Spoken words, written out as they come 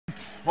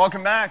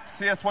Welcome back to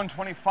CS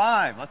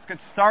 125. Let's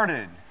get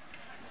started.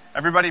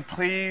 Everybody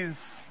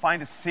please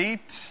find a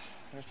seat.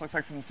 There looks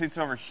like some seats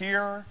over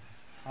here.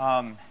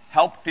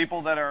 Help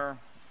people that are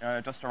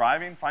just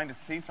arriving find a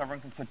seat so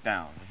everyone can sit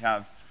down. We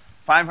have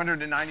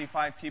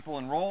 595 people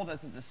enrolled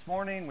as of this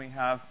morning. We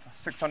have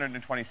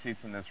 620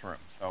 seats in this room,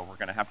 so we're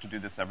going to have to do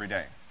this every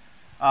day.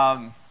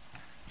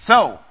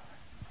 So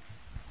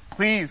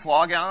please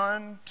log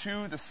on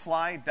to the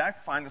slide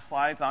deck. Find the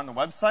slides on the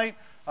website.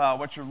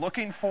 What you're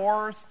looking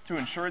for to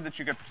ensure that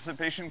you get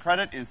participation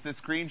credit is this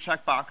green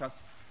checkbox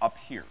up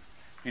here.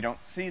 If you don't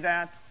see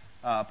that,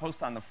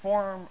 post on the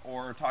forum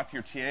or talk to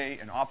your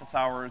TA in office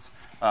hours,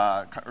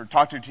 or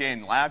talk to your TA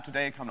in lab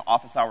today, come to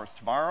office hours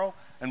tomorrow,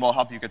 and we'll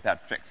help you get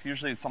that fixed.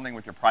 Usually it's something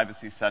with your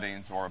privacy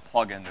settings or a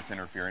plugin that's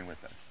interfering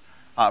with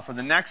this. For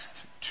the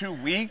next 2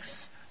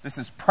 weeks, this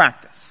is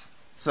practice.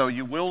 So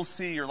you will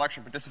see your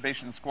lecture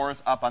participation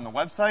scores up on the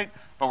website,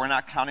 but we're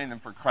not counting them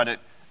for credit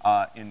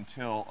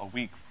until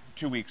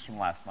 2 weeks from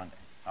last Monday.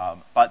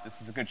 But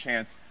this is a good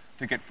chance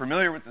to get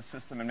familiar with the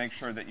system and make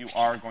sure that you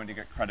are going to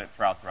get credit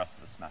throughout the rest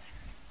of the semester.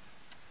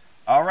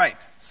 All right,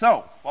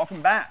 so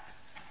welcome back.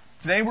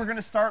 Today we're going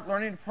to start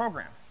learning to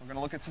program. We're going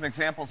to look at some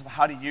examples of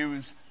how to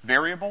use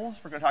variables.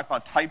 We're going to talk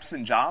about types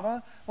in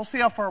Java. We'll see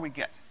how far we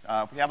get.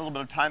 If we have a little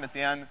bit of time at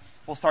the end,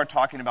 we'll start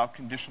talking about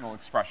conditional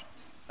expressions.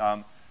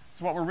 So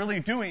what we're really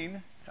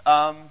doing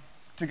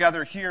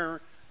together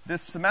here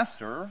this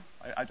semester,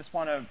 I just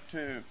want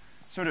to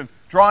sort of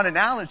draw an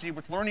analogy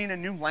with learning a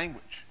new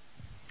language.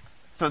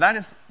 So that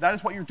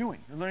is what you're doing.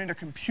 You're learning a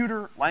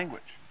computer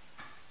language.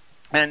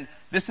 And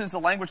this is a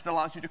language that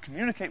allows you to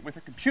communicate with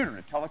a computer,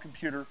 to tell a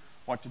computer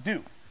what to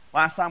do.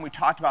 Last time we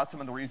talked about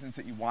some of the reasons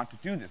that you want to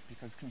do this,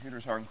 because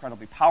computers are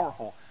incredibly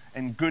powerful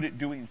and good at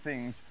doing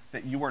things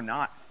that you are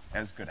not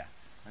as good at.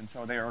 And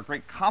so they are a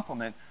great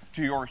complement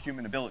to your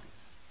human abilities.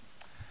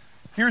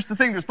 Here's the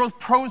thing, there's both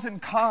pros and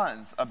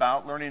cons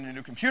about learning a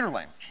new computer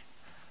language.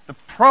 The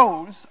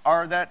pros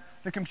are that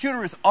the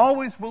computer is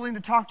always willing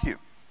to talk to you.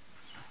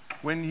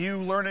 When you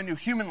learn a new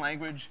human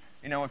language,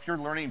 if you're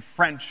learning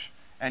French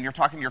and you're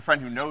talking to your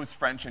friend who knows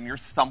French and you're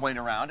stumbling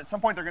around, at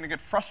some point they're going to get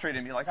frustrated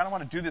and be like, I don't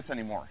want to do this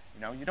anymore.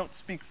 You don't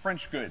speak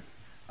French good.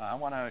 I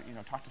want to,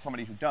 talk to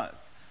somebody who does.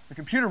 The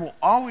computer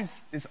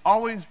is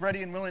always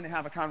ready and willing to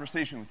have a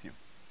conversation with you.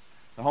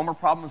 The homework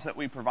problems that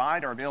we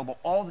provide are available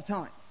all the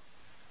time.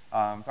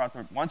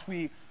 Once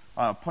we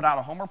put out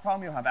a homework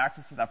problem, you'll have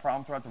access to that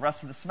problem throughout the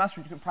rest of the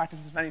semester. You can practice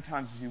as many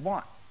times as you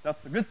want.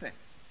 That's the good thing.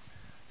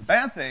 The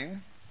bad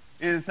thing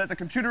is that the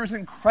computer is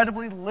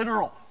incredibly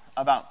literal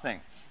about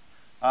things.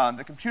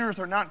 The computers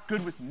are not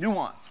good with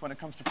nuance when it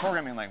comes to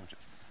programming languages.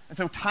 And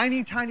so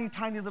tiny, tiny,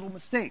 tiny little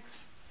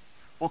mistakes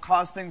will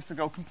cause things to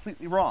go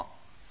completely wrong.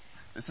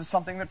 This is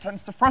something that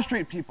tends to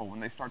frustrate people when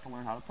they start to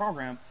learn how to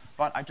program,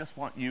 but I just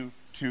want you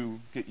to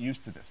get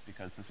used to this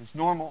because this is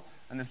normal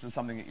and this is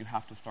something that you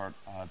have to start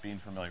being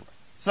familiar with.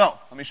 So,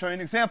 let me show you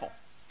an example.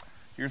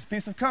 Here's a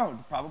piece of code.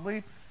 It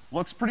probably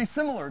looks pretty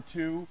similar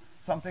to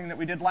something that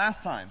we did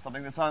last time,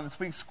 something that's on this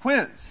week's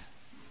quiz.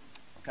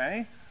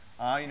 Okay?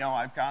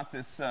 I've got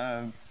this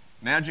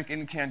magic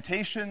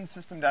incantation,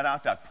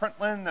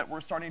 system.out.println, that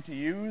we're starting to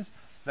use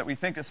that we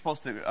think is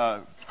supposed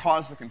to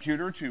cause the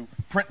computer to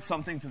print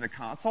something to the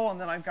console,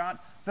 and then I've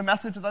got the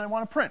message that I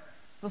want to print.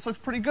 This looks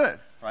pretty good,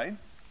 right?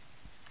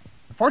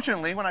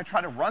 Unfortunately, when I try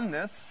to run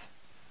this,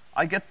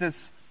 I get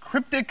this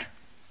cryptic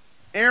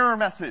error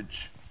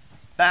message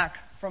back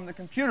from the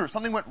computer.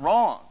 Something went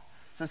wrong.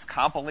 It says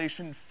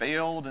compilation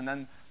failed, and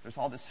then there's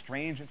all this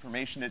strange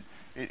information.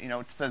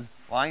 It says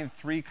line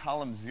 3,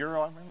 column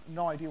 0. I have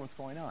no idea what's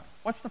going on.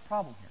 What's the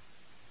problem here?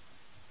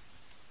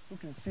 Who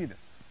can see this?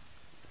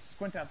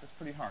 Squint at this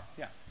pretty hard.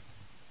 Yeah.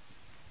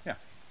 Yeah.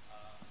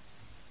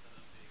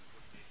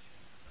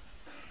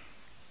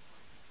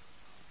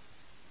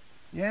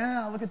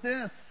 Yeah, look at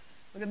this.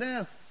 Look at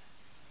this.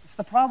 It's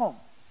the problem.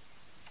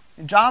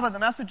 In Java, the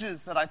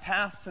messages that I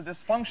pass to this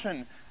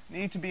function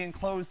need to be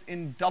enclosed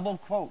in double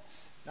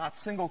quotes, not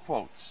single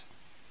quotes.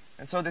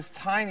 And so this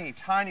tiny,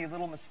 tiny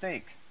little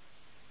mistake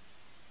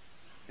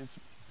is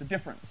the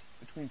difference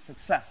between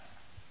success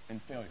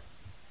and failure.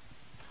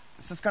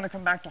 This is going to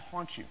come back to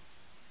haunt you.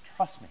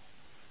 Trust me.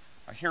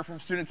 I hear from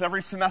students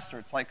every semester.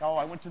 It's like,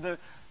 I went to the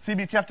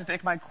CBTF to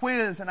take my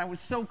quiz, and I was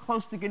so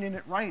close to getting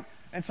it right.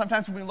 And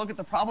sometimes when we look at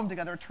the problem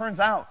together, it turns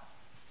out,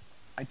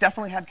 I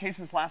definitely had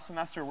cases last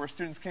semester where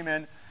students came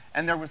in,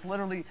 and there was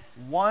literally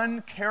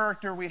one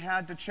character we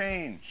had to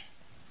change.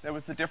 That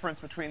was the difference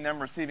between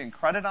them receiving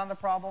credit on the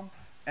problem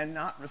and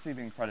not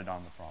receiving credit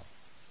on the problem.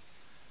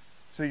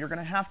 So you're going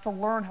to have to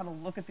learn how to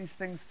look at these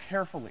things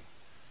carefully.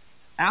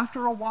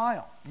 After a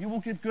while, you will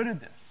get good at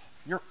this.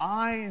 Your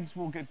eyes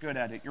will get good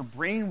at it. Your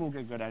brain will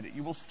get good at it.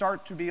 You will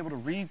start to be able to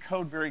read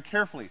code very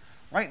carefully.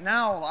 Right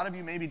now, a lot of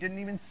you maybe didn't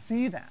even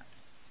see that.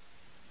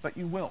 But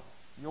you will.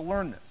 You'll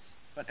learn this.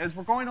 But as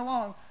we're going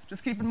along,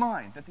 just keep in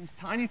mind that these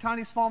tiny,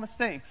 tiny small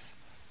mistakes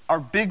are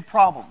big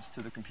problems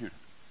to the computer.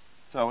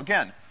 So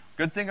again,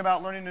 good thing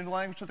about learning a new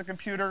language with a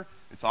computer,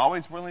 it's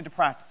always willing to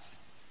practice.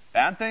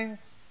 Bad thing,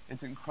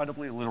 it's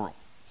incredibly literal.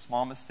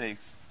 Small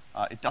mistakes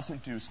It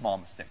doesn't do small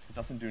mistakes. It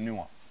doesn't do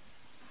nuance.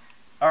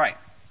 All right.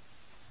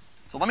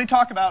 So let me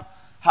talk about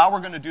how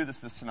we're going to do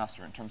this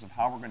semester in terms of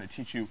how we're going to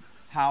teach you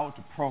how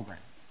to program.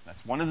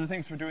 That's one of the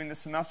things we're doing this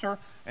semester,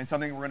 and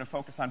something we're going to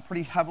focus on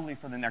pretty heavily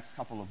for the next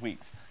couple of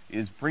weeks,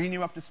 is bringing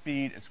you up to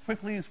speed as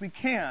quickly as we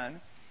can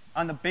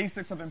on the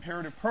basics of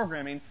imperative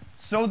programming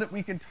so that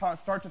we can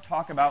start to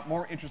talk about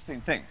more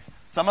interesting things.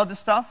 Some of the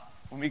stuff,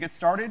 when we get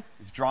started,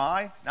 is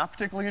dry, not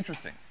particularly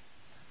interesting.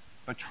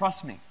 But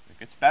trust me, it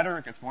gets better,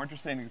 it gets more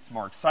interesting, it gets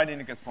more exciting,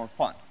 it gets more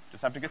fun.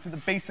 Just have to get through the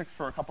basics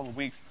for a couple of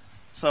weeks.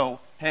 So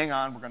hang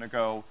on, we're going to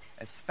go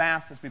as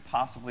fast as we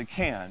possibly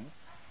can,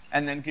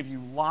 and then give you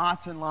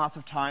lots and lots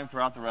of time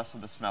throughout the rest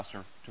of the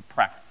semester to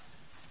practice.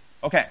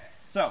 Okay,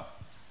 so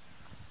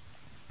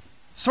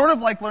sort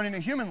of like learning a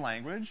human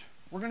language,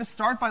 we're going to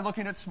start by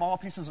looking at small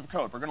pieces of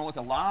code. We're going to look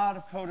at a lot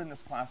of code in this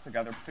class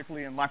together,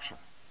 particularly in lecture.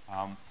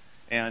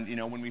 And, you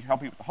know, when we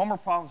help you with the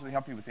homework problems, we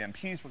help you with the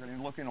MPs, we're going to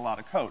be looking at a lot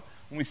of code.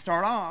 When we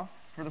start off,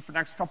 for the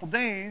next couple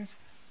days,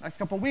 next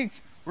couple weeks,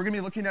 we're going to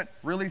be looking at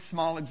really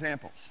small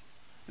examples.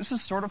 This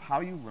is sort of how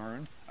you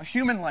learned a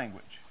human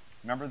language.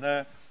 Remember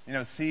the, you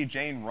know, See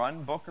Jane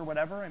Run book or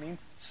whatever? I mean,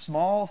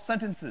 small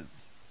sentences,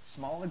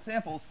 small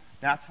examples,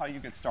 that's how you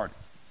get started.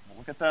 We'll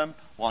look at them,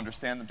 we'll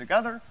understand them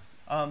together,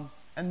 and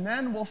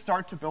then we'll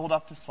start to build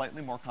up to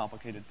slightly more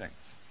complicated things.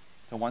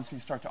 So once you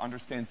start to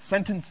understand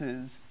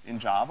sentences in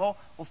Java,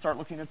 we'll start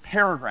looking at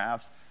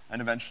paragraphs,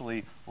 and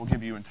eventually we'll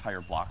give you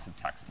entire blocks of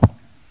text to look at.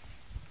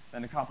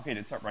 Then the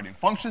complicated start writing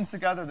functions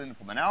together, then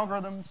implement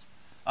algorithms.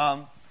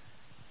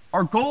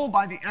 Our goal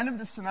by the end of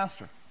the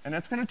semester, and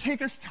it's going to take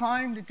us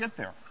time to get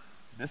there.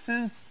 This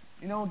is,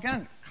 you know,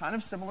 again, kind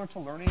of similar to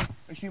learning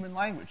a human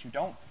language. You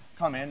don't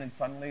come in and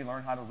suddenly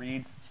learn how to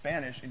read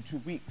Spanish in 2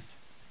 weeks.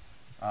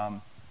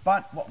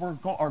 But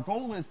what our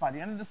goal is, by the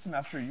end of the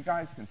semester, you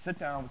guys can sit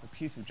down with a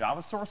piece of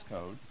Java source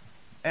code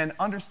and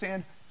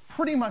understand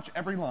pretty much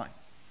every line.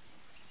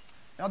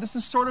 Now, this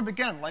is sort of,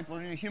 again, like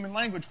learning a human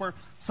language, where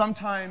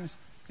sometimes,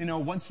 you know,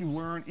 once you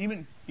learn,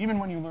 even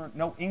when you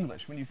know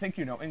English, when you think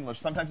you know English,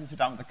 sometimes you sit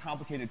down with a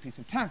complicated piece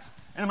of text,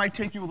 and it might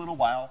take you a little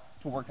while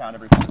to work out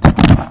everything.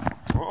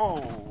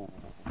 Whoa.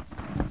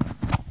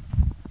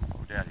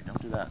 Oh, Daddy,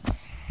 don't do that.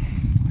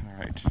 All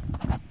right.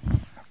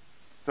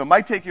 So it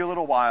might take you a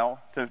little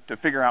while to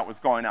figure out what's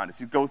going on as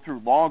you go through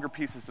longer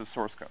pieces of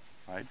source code,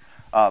 right?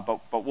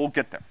 But we'll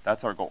get there.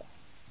 That's our goal.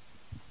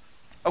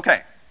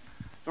 Okay.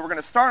 So we're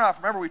going to start off,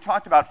 remember we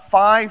talked about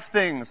 5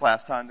 things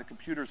last time that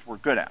computers were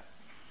good at.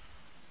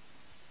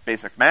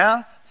 Basic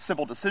math,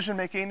 simple decision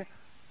making,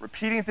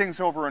 repeating things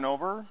over and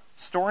over,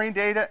 storing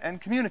data,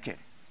 and communicating.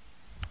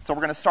 So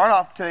we're going to start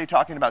off today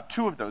talking about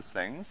 2 of those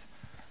things,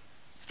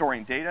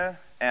 storing data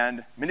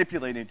and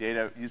manipulating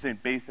data using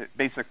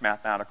basic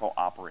mathematical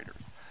operators.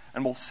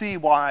 And we'll see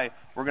why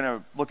we're going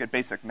to look at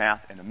basic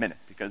math in a minute,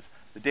 because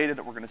the data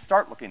that we're going to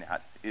start looking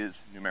at is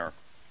numerical.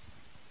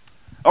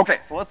 Okay,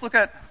 so let's look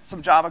at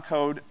some Java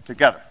code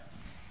together.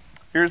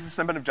 Here's a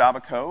snippet of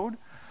Java code.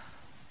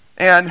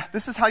 And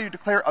this is how you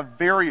declare a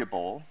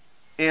variable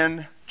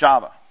in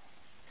Java.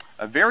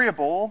 A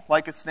variable,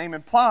 like its name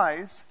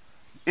implies,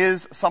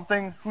 is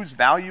something whose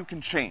value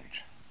can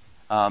change.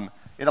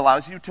 It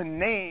allows you to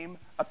name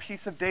a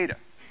piece of data.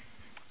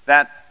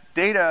 That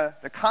data,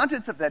 the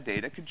contents of that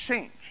data could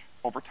change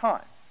over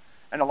time.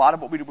 And a lot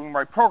of what we do when we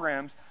write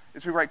programs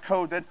is we write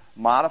code that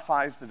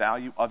modifies the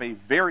value of a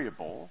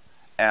variable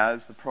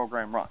as the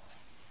program runs.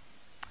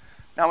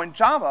 Now in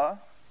Java,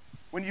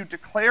 when you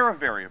declare a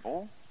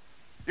variable,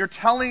 you're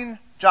telling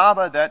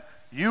Java that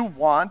you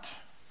want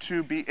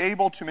to be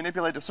able to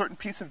manipulate a certain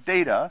piece of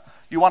data,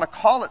 you want to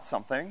call it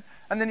something,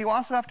 and then you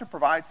also have to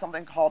provide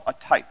something called a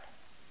type.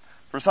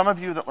 For some of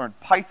you that learned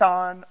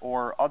Python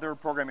or other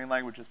programming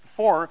languages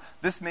before,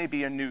 this may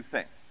be a new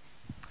thing.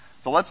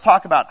 So let's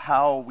talk about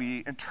how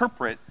we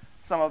interpret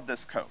some of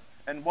this code.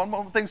 And one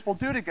of the things we'll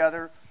do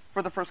together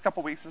for the first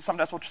couple weeks is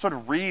sometimes we'll sort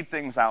of read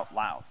things out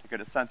loud to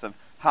get a sense of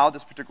how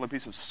this particular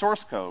piece of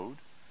source code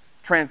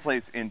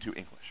translates into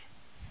English.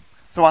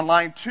 So on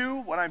line 2,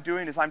 what I'm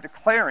doing is I'm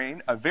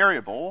declaring a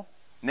variable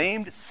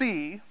named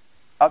C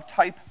of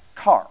type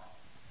car.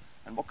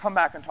 And we'll come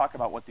back and talk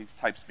about what these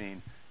types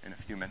mean in a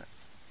few minutes.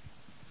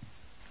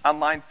 On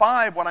line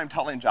 5, what I'm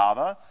telling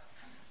Java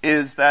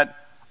is that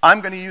I'm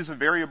going to use a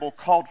variable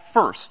called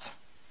first,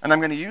 and I'm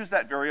going to use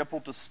that variable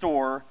to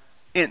store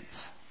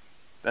ints.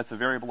 That's a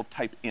variable of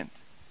type int.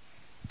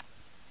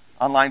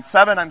 On line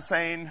 7, I'm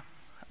saying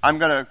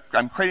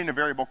I'm creating a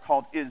variable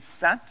called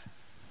isSet,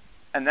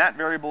 and that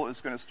variable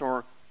is going to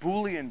store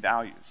Boolean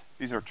values.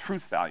 These are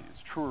truth values,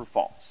 true or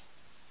false.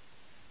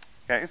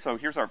 Okay, so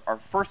here's our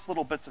first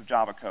little bits of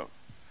Java code.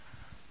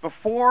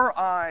 Before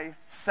I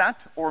set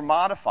or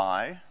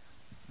modify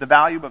the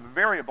value of a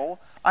variable,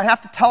 I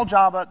have to tell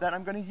Java that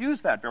I'm going to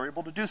use that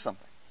variable to do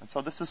something. And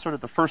so this is sort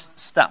of the first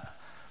step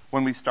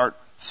when we start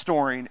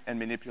storing and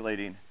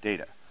manipulating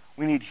data.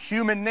 We need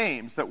human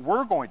names that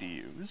we're going to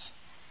use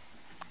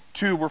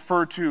to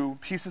refer to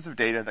pieces of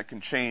data that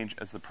can change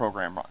as the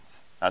program runs.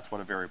 That's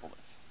what a variable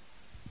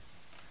is.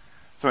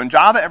 So in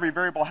Java, every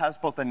variable has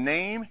both a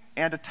name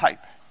and a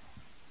type.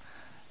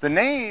 The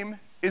name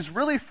is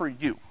really for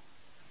you.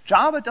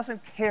 Java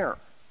doesn't care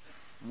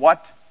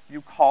what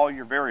you call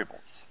your variables.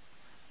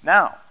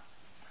 Now,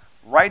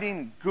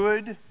 writing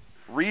good,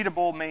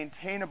 readable,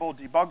 maintainable,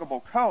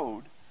 debuggable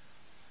code,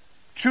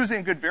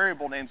 choosing good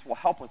variable names will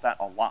help with that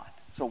a lot.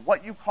 So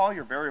what you call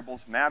your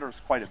variables matters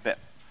quite a bit.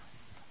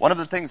 One of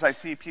the things I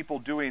see people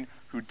doing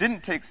who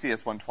didn't take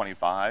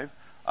CS125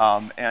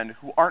 and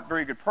who aren't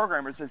very good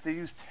programmers is they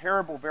use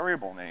terrible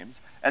variable names,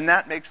 and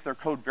that makes their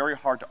code very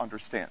hard to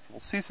understand. So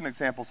we'll see some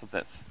examples of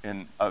this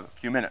in a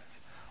few minutes.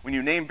 When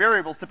you name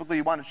variables, typically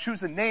you want to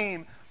choose a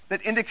name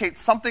that indicates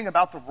something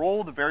about the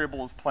role the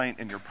variable is playing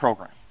in your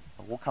program.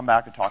 So we'll come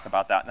back and talk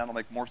about that, and that'll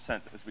make more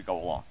sense as we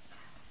go along.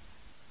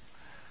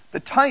 The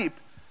type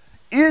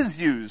is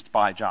used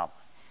by Java.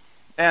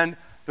 And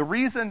the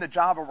reason that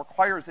Java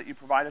requires that you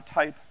provide a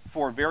type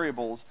for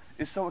variables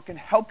is so it can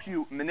help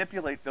you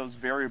manipulate those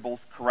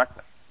variables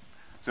correctly.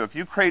 So if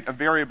you create a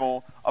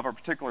variable of a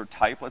particular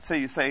type, let's say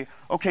you say,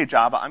 okay,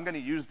 Java, I'm going to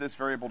use this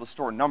variable to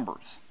store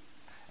numbers.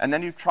 And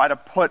then you try to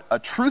put a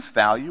truth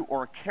value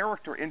or a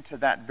character into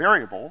that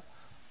variable,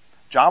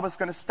 Java's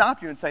going to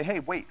stop you and say, hey,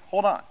 wait,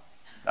 hold on.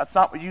 That's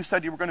not what you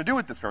said you were going to do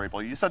with this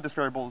variable. You said this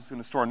variable was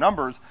going to store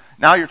numbers.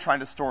 Now you're trying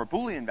to store a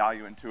Boolean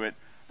value into it.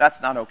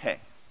 That's not okay.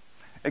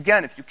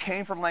 Again, if you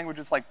came from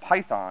languages like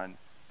Python,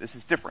 this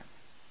is different.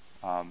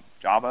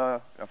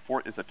 Java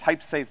is a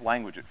type-safe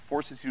language. It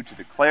forces you to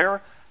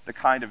declare the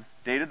kind of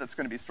data that's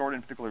going to be stored in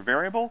a particular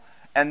variable,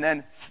 and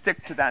then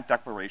stick to that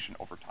declaration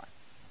over time.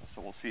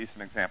 So we'll see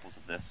some examples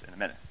of this in a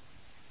minute.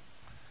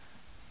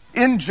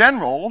 In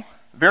general,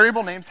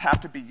 variable names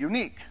have to be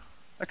unique.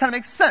 That kind of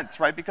makes sense,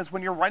 right? Because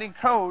when you're writing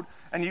code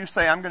and you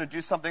say, I'm going to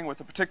do something with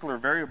a particular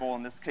variable,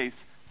 in this case,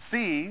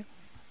 C,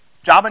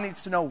 Java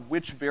needs to know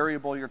which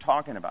variable you're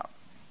talking about.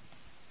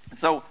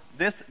 So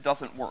this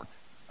doesn't work.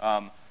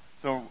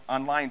 So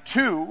on line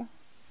 2,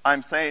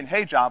 I'm saying,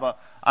 hey, Java,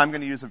 I'm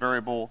going to use a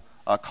variable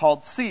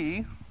called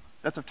C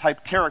that's of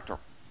type character.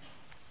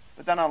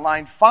 But then on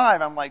line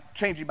 5, I'm like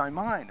changing my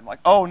mind. I'm like,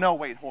 oh, no,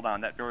 wait, hold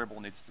on. That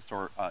variable needs to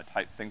store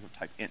things of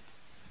type int.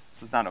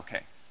 This is not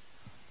okay.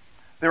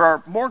 There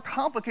are more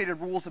complicated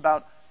rules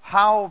about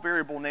how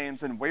variable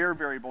names and where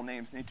variable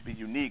names need to be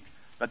unique,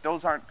 but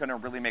those aren't going to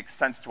really make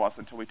sense to us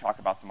until we talk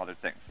about some other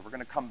things. So we're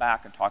going to come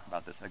back and talk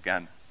about this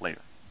again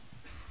later.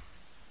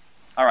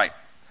 All right.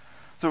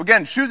 So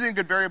again, choosing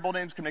good variable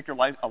names can make your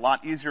life a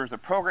lot easier as a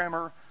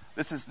programmer.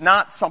 This is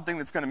not something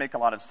that's going to make a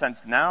lot of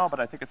sense now, but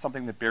I think it's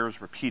something that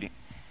bears repeating.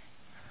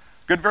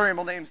 Good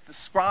variable names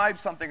describe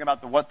something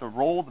about what the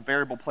role the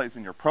variable plays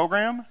in your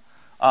program,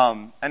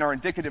 and are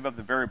indicative of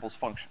the variable's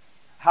function.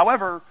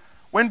 However,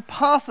 when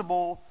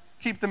possible,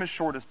 keep them as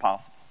short as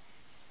possible.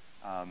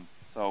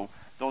 So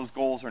those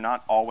goals are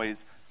not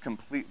always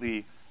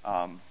completely,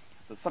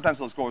 sometimes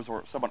those goals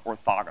are somewhat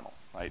orthogonal,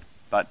 right?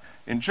 But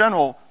in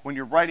general, when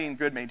you're writing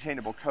good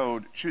maintainable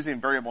code, choosing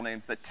variable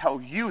names that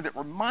tell you, that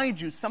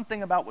remind you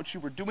something about what you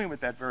were doing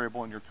with that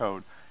variable in your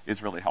code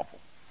is really helpful.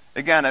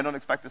 Again, I don't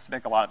expect this to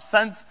make a lot of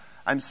sense.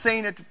 I'm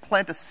saying it to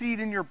plant a seed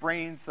in your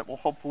brains that will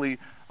hopefully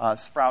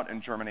sprout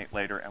and germinate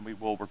later, and we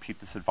will repeat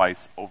this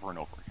advice over and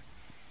over again.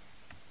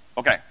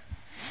 Okay.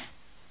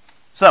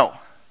 So,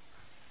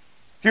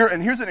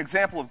 here's an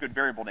example of good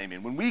variable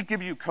naming. When we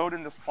give you code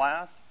in this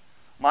class,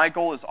 my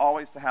goal is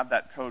always to have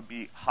that code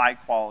be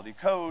high-quality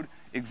code,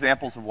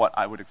 examples of what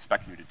I would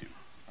expect you to do,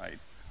 right?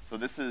 So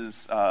this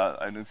is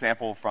an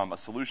example from a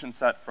solution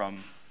set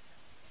from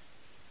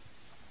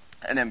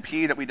an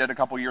MP that we did a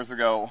couple years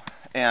ago.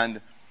 And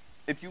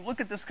if you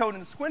look at this code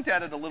and squint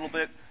at it a little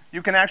bit,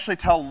 you can actually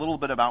tell a little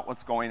bit about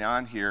what's going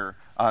on here,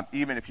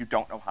 even if you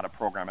don't know how to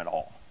program at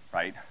all,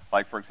 right?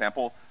 Like, for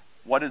example,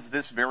 what is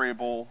this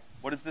variable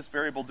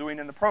doing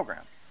in the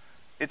program?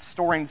 It's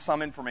storing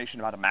some information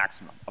about a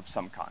maximum of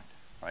some kind,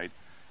 right?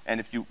 And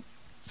if you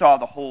saw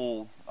the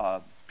whole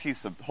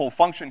whole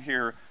function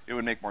here, it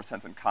would make more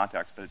sense in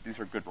context, but these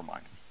are good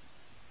reminders.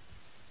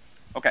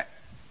 Okay.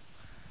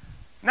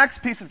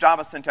 Next piece of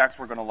Java syntax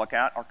we're going to look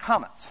at are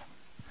comments.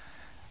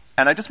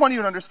 And I just want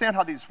you to understand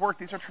how these work.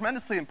 These are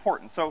tremendously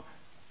important. So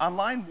on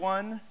line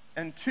 1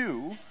 and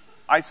 2,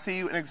 I see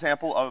an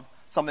example of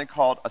something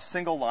called a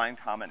single line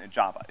comment in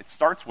Java. It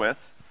starts with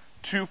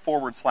 2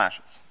 forward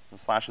slashes, the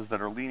slashes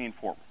that are leaning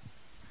forward.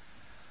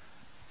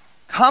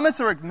 Comments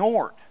are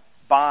ignored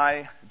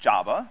by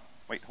Java.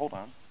 Wait, hold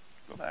on.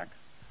 Go back.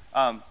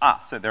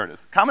 So there it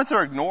is. Comments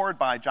are ignored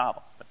by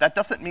Java, but that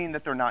doesn't mean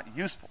that they're not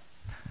useful.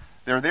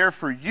 They're there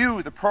for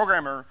you, the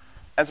programmer,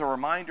 as a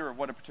reminder of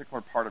what a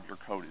particular part of your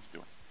code is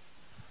doing.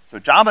 So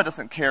Java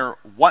doesn't care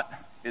what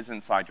is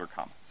inside your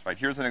comments, right?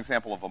 Here's an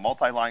example of a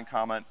multi-line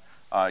comment.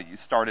 You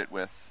start it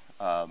with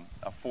a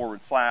forward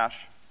slash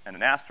and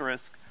an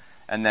asterisk,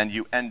 and then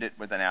you end it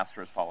with an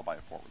asterisk followed by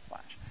a forward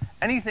slash.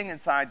 Anything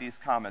inside these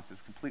comments is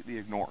completely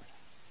ignored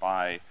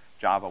by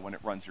Java when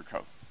it runs your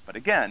code. But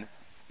again,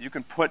 you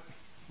can put,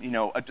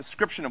 a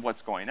description of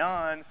what's going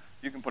on.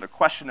 You can put a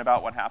question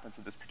about what happens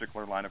to this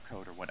particular line of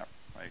code or whatever,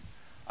 right?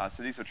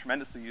 So these are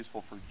tremendously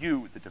useful for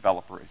you, the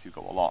developer, as you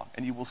go along.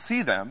 And you will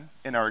see them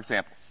in our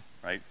examples,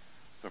 right?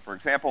 So for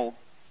example,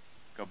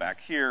 go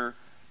back here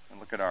and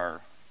look at our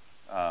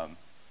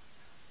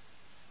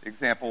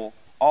example,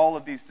 all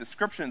of these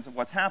descriptions of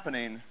what's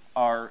happening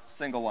are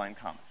single line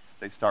comments.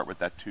 They start with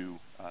that the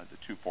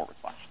two forward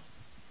slash.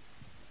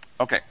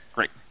 Okay,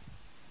 great.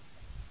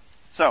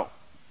 So,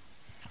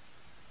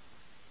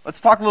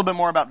 let's talk a little bit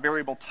more about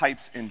variable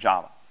types in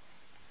Java.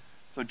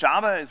 So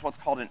Java is what's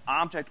called an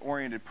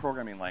object-oriented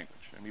programming language,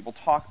 and we will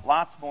talk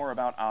lots more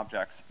about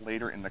objects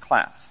later in the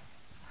class.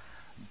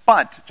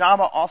 But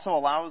Java also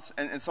allows,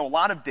 and so a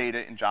lot of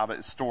data in Java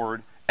is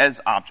stored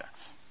as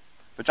objects.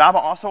 But Java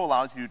also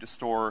allows you to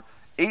store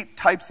 8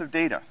 types of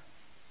data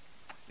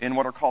in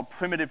what are called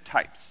primitive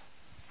types.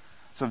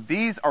 So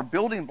these are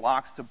building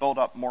blocks to build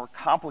up more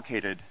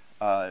complicated,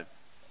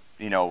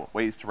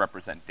 ways to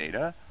represent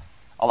data.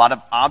 A lot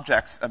of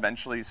objects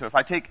eventually, so if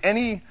I take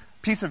any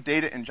piece of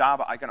data in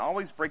Java, I can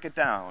always break it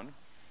down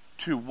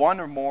to one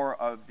or more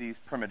of these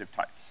primitive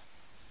types.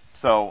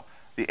 So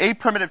the 8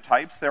 primitive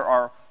types, there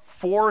are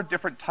 4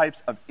 different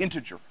types of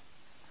integer.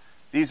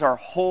 These are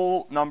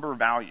whole number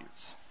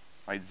values,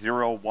 right?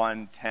 0,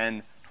 1,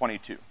 10,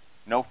 22.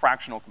 No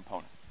fractional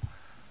component.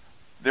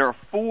 There are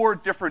 4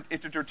 different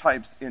integer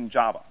types in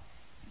Java: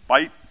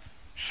 byte,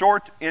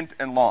 short, int,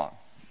 and long.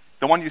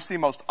 The one you see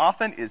most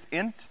often is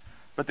int,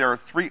 but there are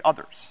 3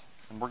 others.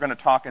 And we're going to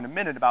talk in a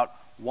minute about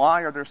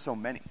why are there so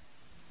many.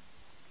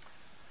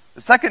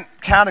 The second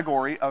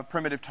category of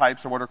primitive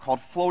types are what are called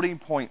floating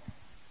point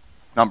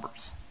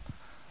numbers.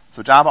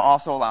 So Java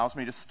also allows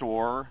me to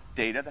store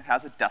data that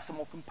has a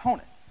decimal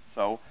component.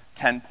 So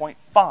 10.5,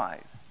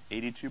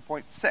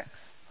 82.6,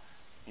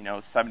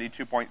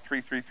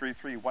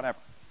 72.3333, whatever.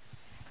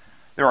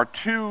 There are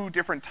 2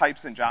 different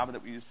types in Java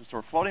that we use to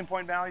store floating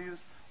point values.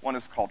 One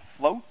is called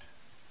float.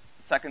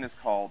 The second is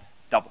called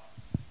double.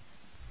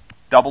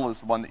 Double is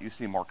the one that you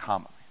see more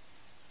commonly.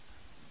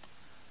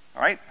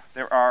 All right,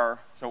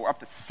 so we're up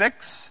to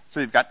 6.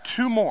 So we've got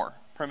 2 more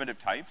primitive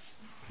types.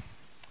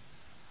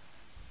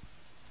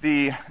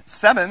 The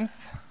 7th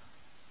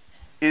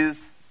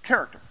is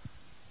character,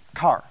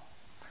 char.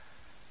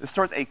 This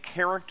stores a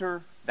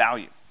character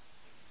value.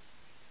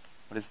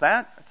 What is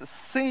that? It's a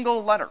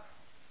single letter.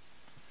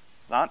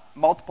 It's not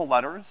multiple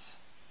letters.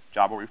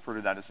 Java will refer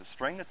to that as a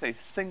string. It's a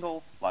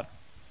single letter.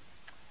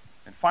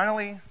 And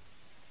finally,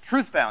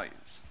 truth values,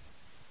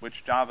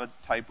 which Java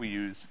type we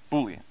use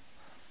Boolean.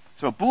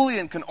 So a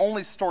Boolean can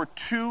only store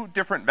 2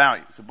 different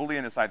values. A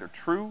Boolean is either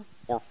true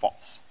or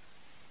false.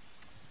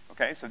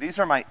 Okay, so these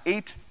are my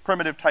 8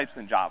 primitive types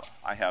in Java.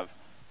 I have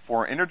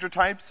 4 integer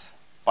types,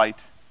 byte,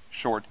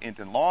 short, int,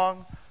 and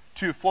long,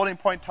 2 floating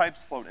point types,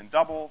 float and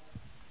double,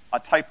 a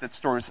type that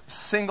stores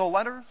single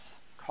letters,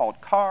 called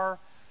char,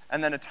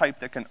 and then a type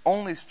that can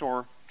only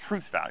store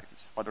truth values,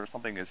 whether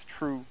something is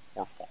true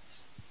or false.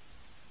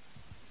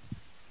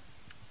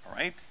 All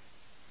right?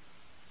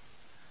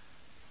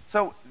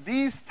 So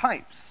these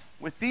types,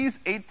 with these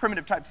 8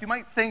 primitive types, you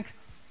might think,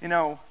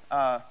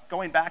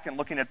 going back and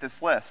looking at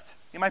this list,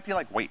 you might be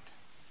like, wait,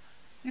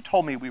 you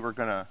told me we were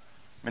going to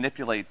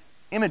manipulate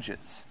images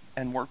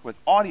and work with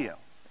audio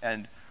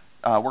and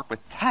work with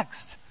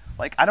text.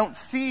 Like, I don't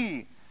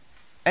see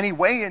any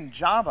way in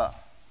Java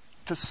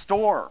to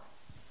store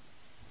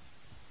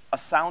a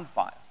sound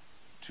file,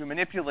 to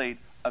manipulate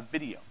a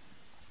video.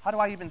 How do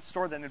I even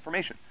store that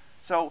information?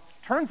 So,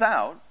 turns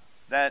out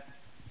that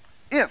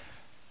if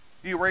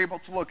you were able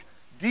to look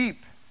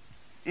deep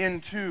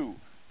into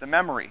the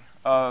memory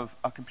of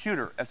a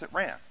computer as it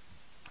ran,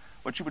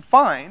 what you would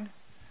find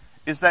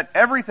is that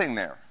everything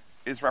there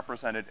is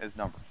represented as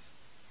numbers.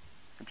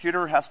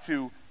 Computer has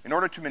to, in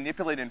order to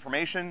manipulate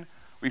information,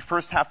 we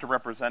first have to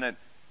represent it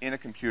in a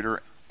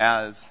computer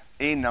as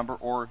a number,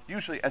 or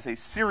usually as a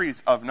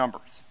series of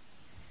numbers.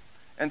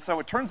 And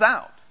so it turns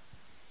out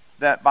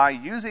that by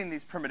using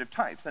these primitive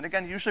types, and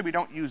again, usually we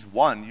don't use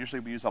one, usually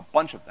we use a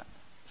bunch of them.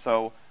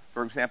 So,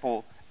 for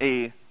example,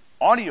 a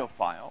audio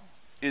file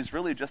is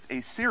really just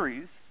a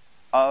series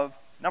of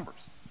numbers.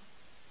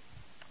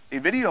 A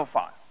video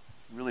file,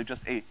 really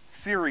just a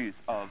series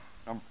of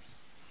numbers.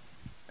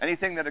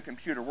 Anything that a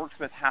computer works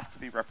with has to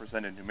be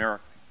represented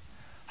numerically.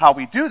 How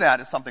we do that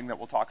is something that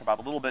we'll talk about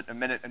a little bit in a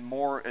minute and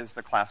more as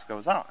the class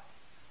goes on.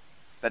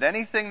 That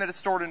anything that is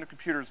stored in a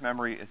computer's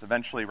memory is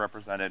eventually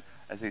represented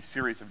as a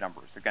series of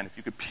numbers. Again, if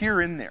you could peer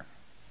in there,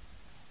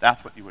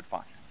 that's what you would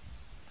find.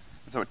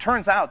 And so it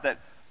turns out that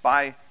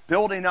by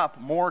building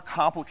up more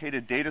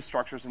complicated data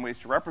structures and ways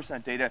to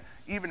represent data,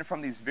 even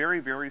from these very,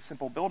 very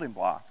simple building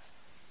blocks,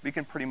 we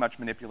can pretty much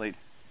manipulate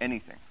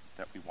anything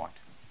that we want.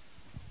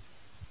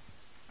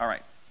 All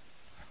right.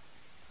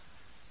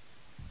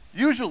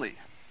 Usually,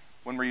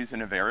 when we're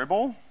using a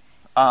variable,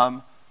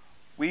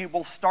 we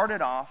will start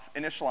it off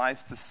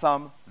initialized to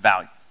some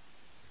value.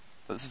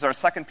 So this is our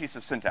second piece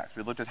of syntax.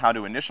 We looked at how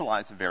to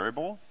initialize a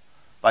variable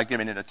by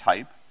giving it a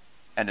type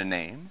and a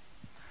name.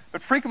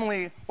 But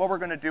frequently, what we're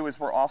going to do is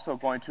we're also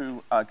going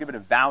to give it a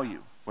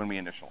value when we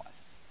initialize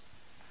it.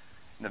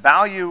 And the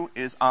value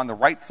is on the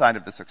right side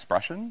of this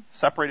expression,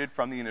 separated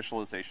from the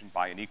initialization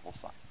by an equal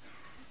sign.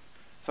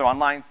 So on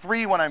line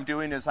 3, what I'm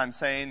doing is I'm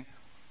saying,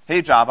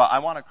 hey Java, I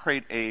want to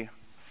create a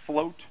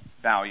float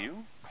value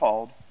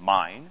called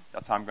mine.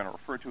 That's how I'm going to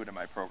refer to it in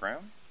my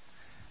program.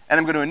 And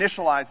I'm going to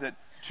initialize it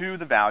to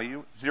the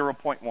value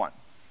 0.1.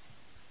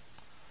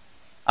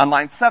 On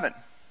line 7,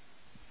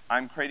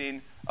 I'm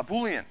creating a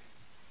Boolean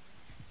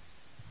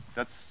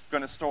that's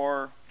going to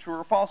store true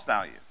or false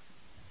values.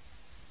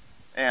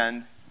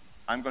 And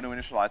I'm going to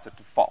initialize it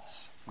to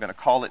false. I'm going to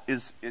call it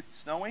is it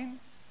snowing,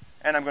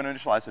 and I'm going to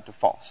initialize it to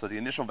false. So the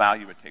initial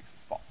value it takes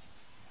is false.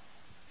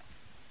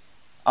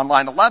 On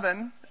line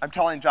 11, I'm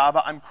telling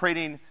Java I'm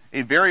creating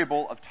a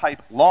variable of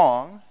type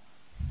long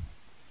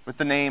with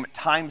the name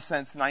time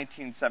since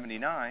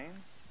 1979,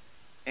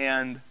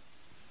 and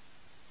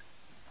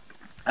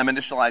I'm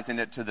initializing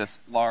it to this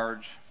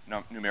large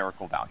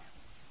numerical value.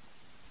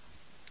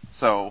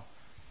 So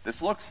this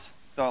looks,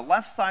 the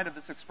left side of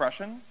this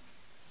expression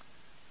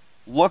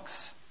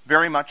looks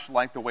very much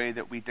like the way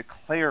that we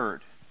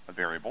declared a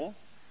variable.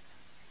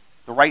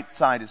 The right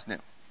side is new.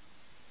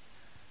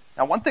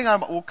 Now, one thing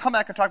we'll come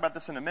back and talk about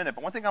this in a minute,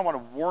 but one thing I want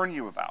to warn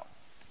you about,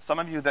 some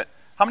of you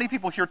how many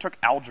people here took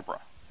algebra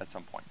at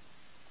some point?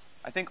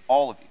 I think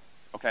all of you,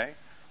 okay?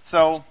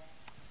 So,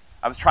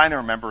 I was trying to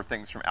remember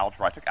things from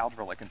algebra. I took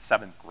algebra like in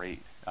 7th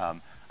grade. I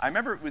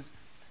remember it was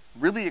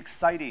really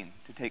exciting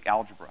to take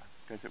algebra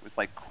because it was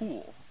like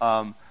cool.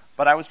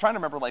 But I was trying to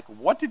remember like,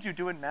 what did you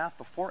do in math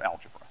before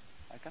algebra?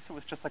 I guess it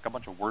was just like a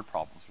bunch of word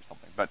problems or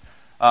something.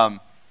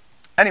 But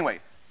anyway,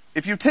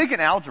 if you've taken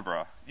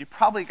algebra, you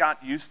probably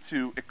got used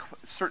to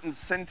certain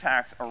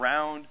syntax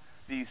around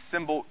the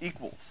symbol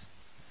equals.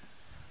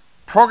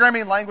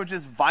 Programming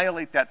languages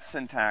violate that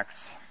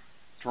syntax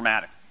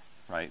dramatically,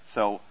 right?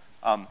 So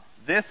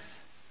this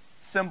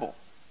symbol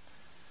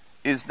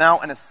is now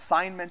an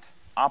assignment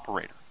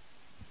operator.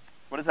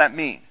 What does that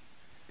mean?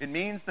 It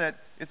means that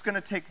it's going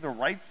to take the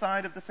right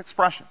side of this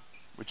expression,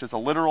 which is a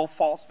literal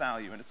false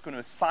value, and it's going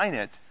to assign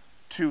it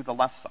to the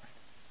left side.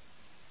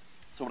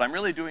 So what I'm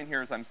really doing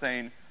here is I'm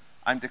saying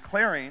I'm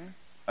declaring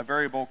a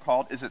variable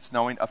called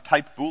isItSnowing of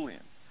type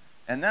Boolean,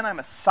 and then I'm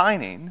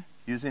assigning,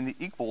 using the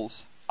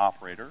equals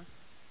operator,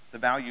 the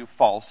value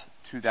false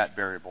to that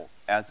variable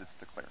as it's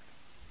declared.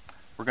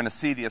 We're going to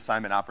see the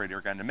assignment operator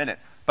again in a minute.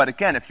 But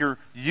again, if you're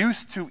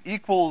used to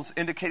equals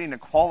indicating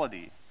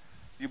equality,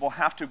 you will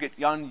have to get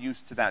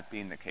unused to that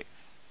being the case.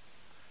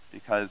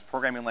 Because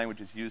programming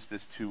languages use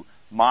this to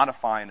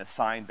modify and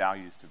assign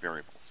values to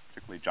variables,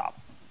 particularly Java.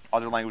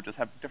 Other languages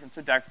have different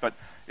syntax, but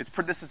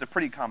this is a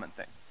pretty common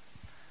thing.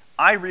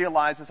 I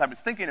realized as I was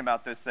thinking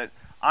about this that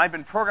I've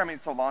been programming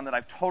so long that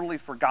I've totally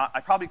forgot, I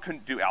probably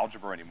couldn't do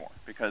algebra anymore,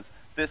 because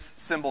this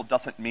symbol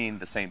doesn't mean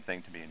the same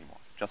thing to me anymore.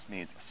 It just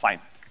means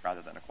assignment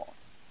rather than equality.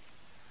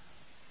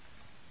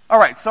 All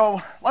right,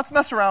 so let's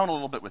mess around a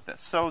little bit with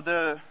this.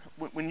 So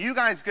when you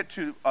guys get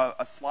to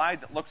a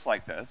slide that looks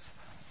like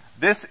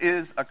this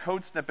is a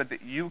code snippet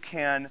that you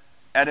can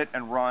edit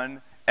and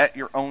run at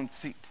your own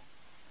seat.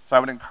 So I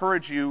would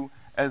encourage you,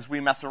 as we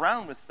mess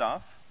around with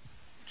stuff,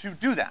 to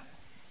do that.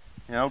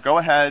 You know, go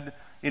ahead,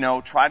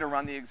 try to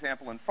run the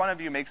example in front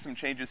of you, make some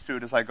changes to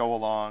it as I go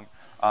along.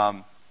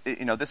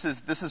 This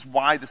is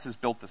why this is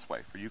built this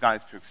way, for you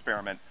guys to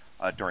experiment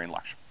during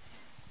lecture.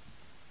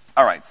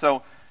 All right,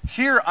 so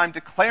here I'm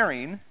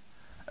declaring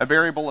a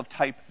variable of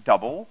type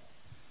double,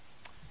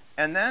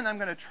 and then I'm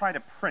going to try to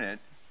print it.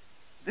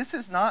 This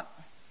is not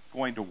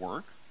going to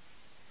work.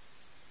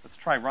 Let's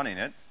try running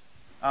it.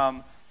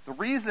 The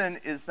reason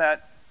is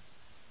that,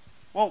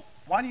 well,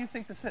 why do you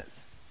think this is?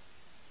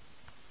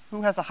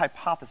 Who has a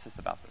hypothesis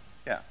about this?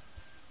 Yeah. Is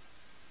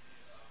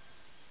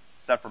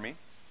that for me?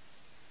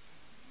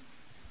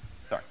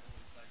 Sorry.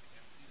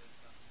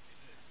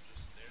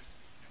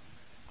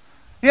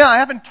 Yeah, I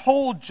haven't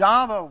told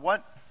Java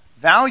what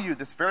value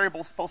this variable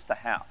is supposed to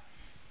have.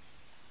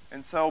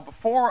 And so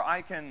before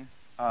I can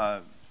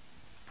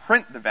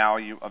print the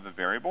value of a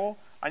variable,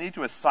 I need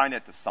to assign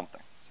it to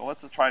something. So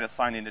let's try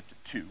assigning it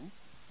to 2.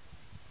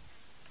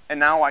 And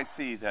now I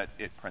see that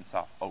it prints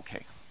off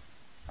OK,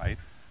 right?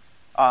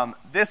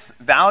 This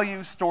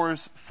value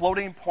stores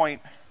floating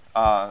point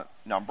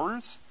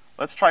numbers.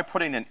 Let's try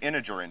putting an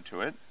integer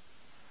into it.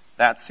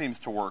 That seems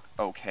to work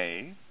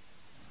OK.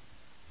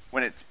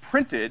 When it's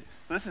printed,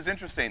 so this is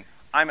interesting,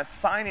 I'm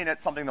assigning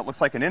it something that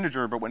looks like an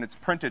integer, but when it's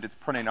printed, it's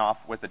printing off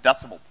with a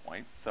decimal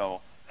point.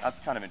 So that's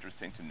kind of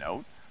interesting to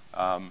note.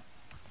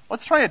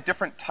 Let's try a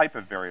different type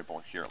of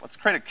variable here. Let's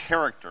create a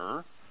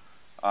character.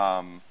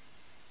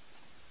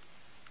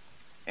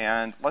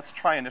 And let's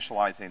try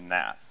initializing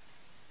that.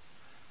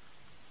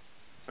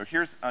 So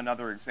here's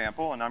another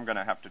example, and I'm going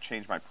to have to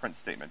change my print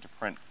statement to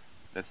print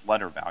this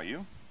letter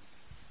value.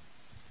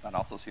 That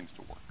also seems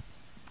to work.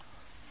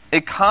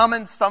 A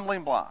common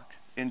stumbling block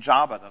in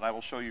Java that I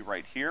will show you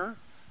right here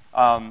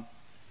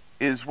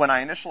is when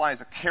I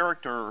initialize a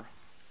character,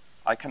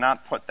 I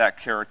cannot put that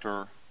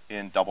character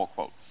in double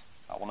quotes.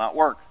 That will not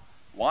work.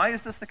 Why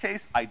is this the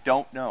case? I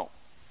don't know.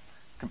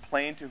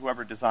 Complain to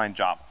whoever designed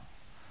Java.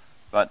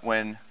 But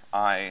when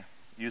I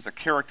use a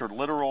character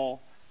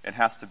literal, it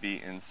has to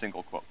be in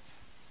single quotes.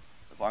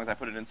 As long as I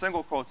put it in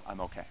single quotes, I'm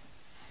okay.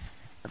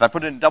 If I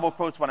put it in double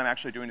quotes, what I'm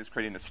actually doing is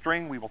creating a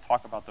string. We will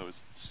talk about those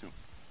soon.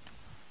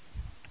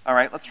 All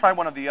right, let's try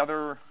one of the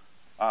other,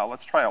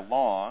 let's try a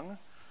long.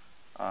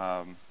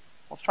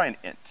 Let's try an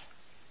int.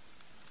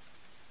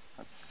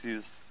 Let's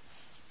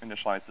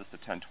initialize this to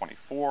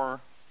 1024.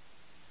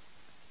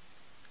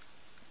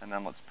 And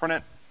then let's print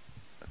it.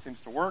 That seems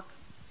to work.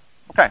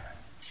 Okay.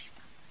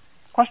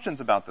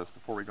 Questions about this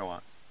before we go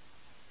on?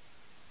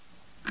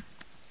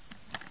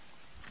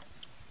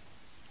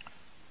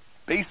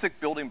 Basic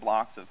building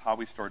blocks of how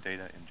we store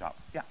data in Java.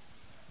 Yeah.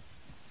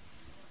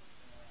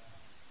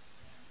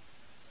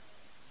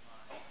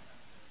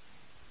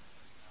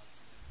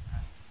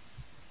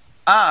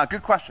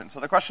 Good question. So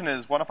the question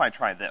is, what if I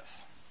try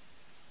this?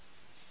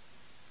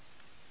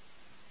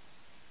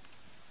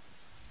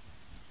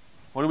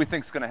 What do we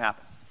think is going to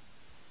happen?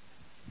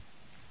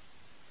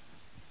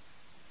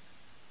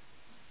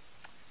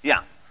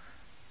 Yeah.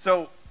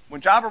 So when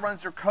Java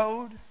runs your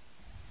code,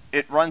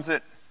 it runs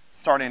it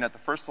starting at the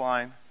first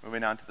line,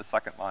 moving on to the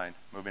second line,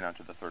 moving on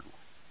to the third line.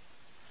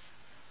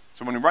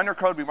 So when we run your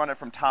code, we run it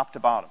from top to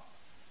bottom.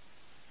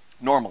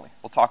 Normally.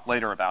 We'll talk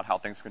later about how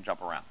things can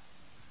jump around.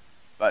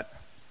 But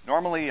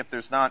normally, if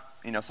there's not,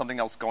 something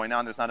else going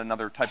on, there's not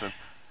another type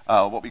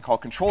of what we call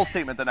control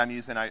statement that I'm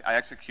using, I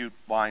execute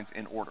lines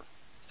in order.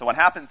 So what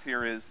happens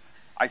here is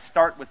I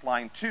start with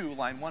line 2.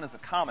 Line 1 is a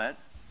comment.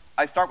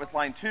 I start with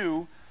line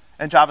 2,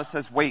 and Java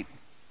says, wait,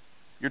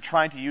 you're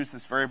trying to use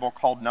this variable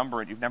called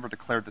number, and you've never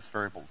declared this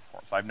variable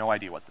before, so I have no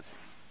idea what this is,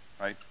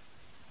 right?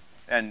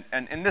 And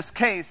in this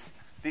case,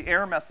 the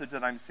error message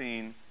that I'm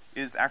seeing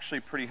is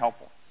actually pretty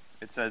helpful.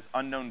 It says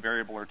unknown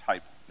variable or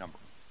type number.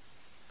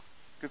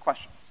 Good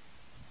question.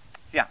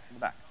 Yeah, in the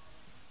back.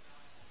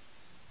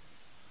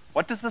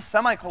 What does the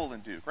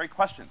semicolon do? Great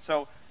question.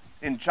 So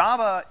in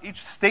Java,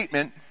 each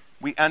statement,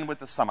 we end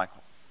with a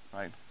semicolon,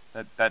 right?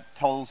 That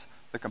tells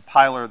the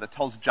compiler, that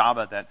tells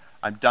Java that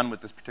I'm done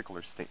with this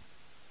particular state,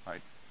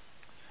 right?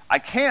 I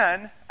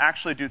can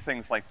actually do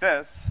things like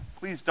this.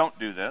 Please don't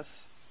do this.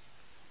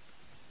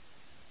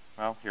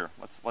 Well, here,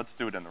 let's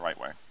do it in the right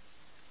way.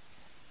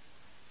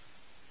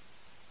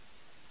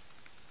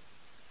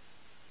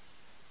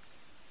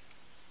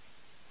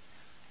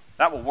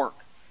 That will work.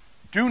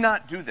 Do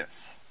not do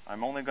this.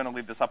 I'm only going to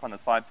leave this up on the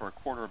slide for a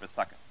quarter of a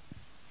second.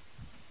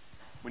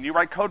 When you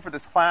write code for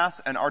this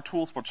class, and our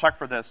tools will check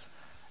for this,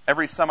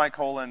 every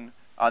semicolon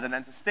that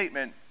ends a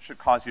statement should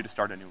cause you to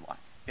start a new line.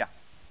 Yeah?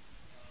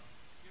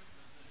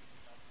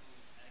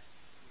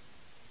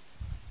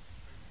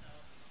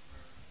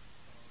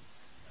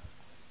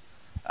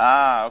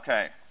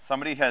 Okay.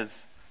 Someone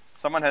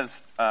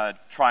has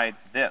tried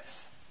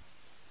this.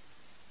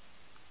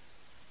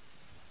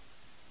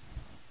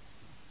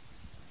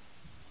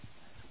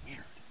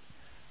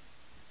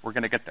 We're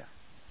going to get there.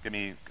 Give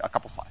me a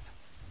couple slides.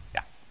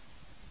 Yeah.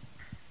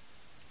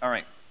 All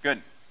right,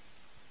 good.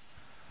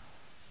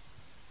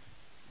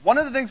 One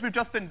of the things we've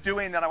just been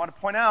doing that I want to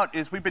point out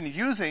is we've been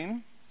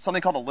using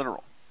something called a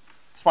literal.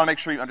 Just want to make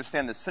sure you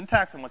understand the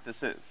syntax and what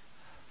this is.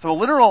 So a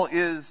literal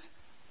is,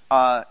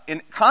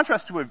 in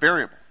contrast to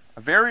a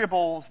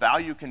variable's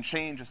value can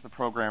change as the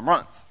program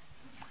runs.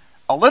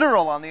 A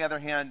literal, on the other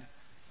hand,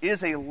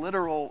 is a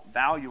literal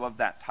value of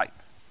that type.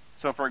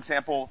 So for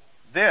example,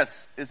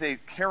 this is a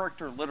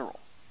character literal.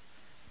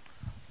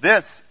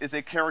 This is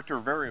a character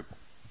variable.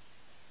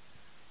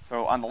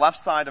 So on the left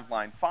side of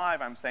line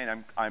 5, I'm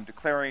saying I'm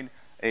declaring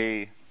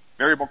a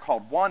variable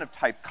called 1 of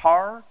type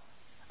char.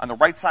 On the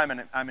right side,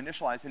 I'm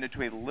initializing it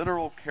to a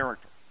literal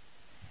character.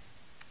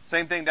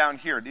 Same thing down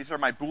here. These are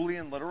my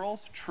Boolean literals,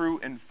 true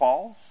and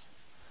false.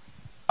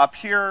 Up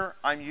here,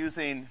 I'm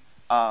using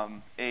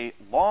a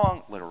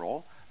long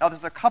literal. Now,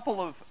 there's a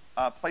couple of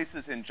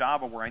places in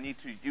Java where I need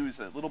to use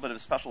a little bit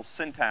of special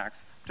syntax,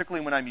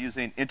 particularly when I'm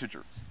using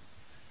integers.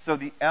 So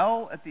the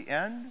L at the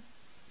end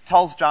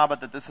tells Java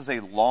that this is a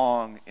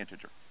long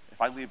integer. If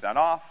I leave that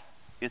off,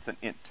 it's an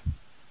int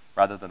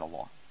rather than a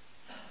long.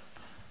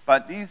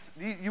 But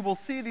you will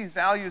see these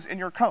values in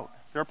your code.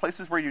 There are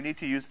places where you need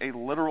to use a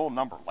literal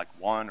number, like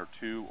 1 or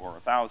 2 or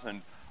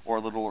 1,000, or a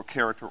literal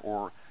character,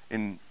 or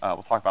we'll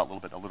talk about a little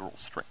bit, a literal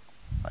string.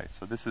 Right?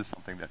 So this is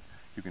something that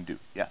you can do.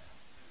 Yes?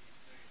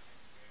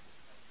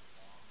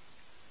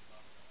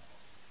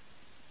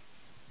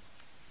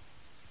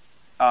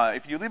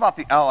 If you leave off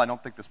the L, I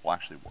don't think this will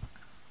actually work.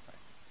 Right?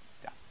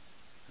 Yeah,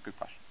 it's a good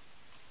question.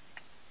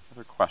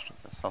 Other questions?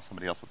 I saw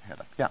somebody else with a hand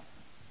up. Yeah.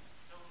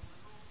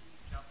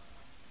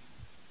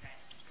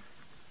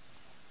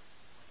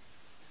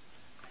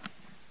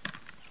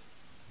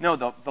 No,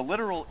 the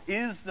literal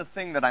is the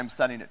thing that I'm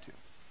setting it to.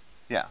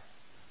 Yeah.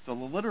 So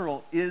the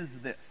literal is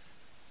this.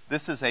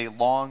 This is a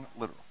long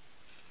literal.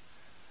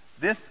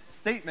 This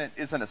statement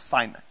is an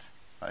assignment,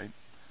 right?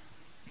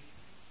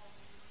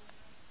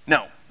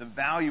 No, the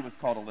value is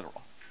called a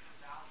literal.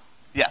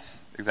 Yes,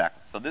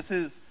 exactly. So this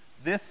is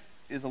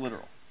a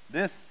literal.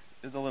 This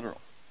is a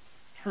literal.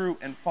 True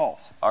and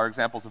false are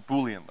examples of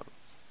Boolean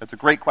literals. That's a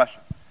great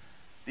question.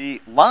 The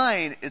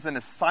line is an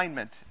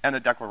assignment and a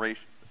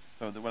declaration.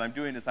 So what I'm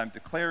doing is I'm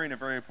declaring a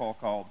variable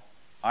called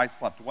I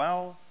slept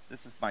well. This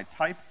is my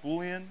type,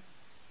 Boolean.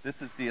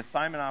 This is the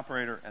assignment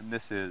operator, and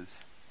this is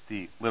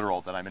the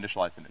literal that I'm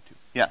initializing it to.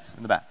 Yes,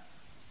 in the back.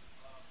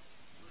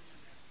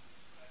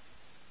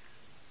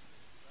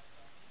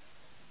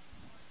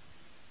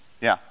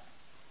 Yeah.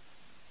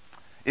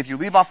 If you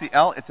leave off the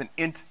L, it's an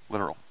int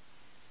literal.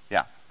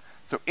 Yeah.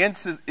 So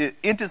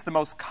int is the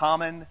most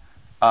common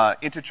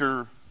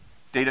integer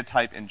data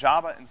type in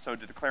Java, and so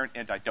to declare an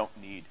int, I don't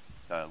need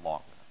the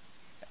long.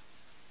 Yeah.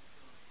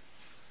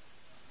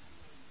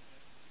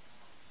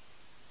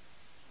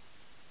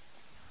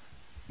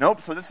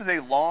 Nope, so this is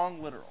a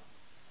long literal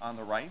on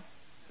the right.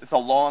 It's a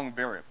long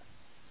variable.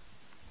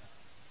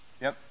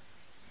 Yep.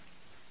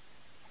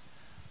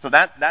 So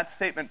that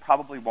statement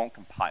probably won't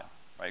compile,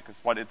 right?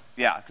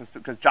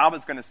 Because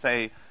Java's going to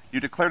say you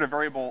declared a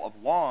variable of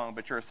long,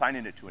 but you're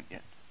assigning it to an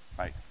int,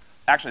 right?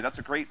 Actually, that's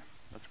a great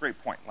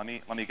point. Let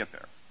me get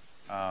there.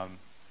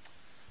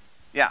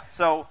 Yeah.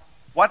 So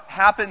what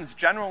happens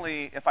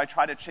generally if I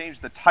try to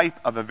change the type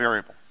of a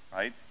variable,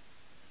 right?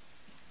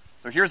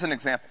 So here's an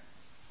example.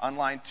 On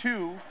line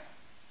 2,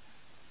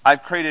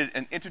 I've created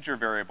an integer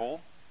variable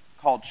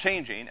called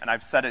changing, and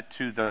I've set it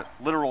to the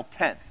literal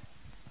 10.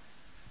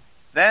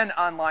 Then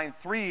on line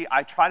 3,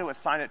 I try to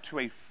assign it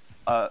to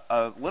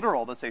a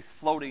literal that's a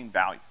floating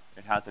value.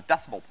 It has a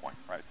decimal point,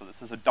 right? So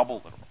this is a double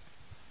literal.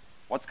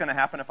 What's going to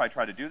happen if I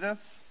try to do this?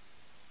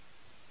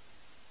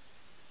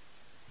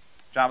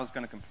 Java's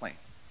going to complain.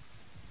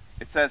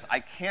 It says I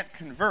can't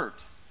convert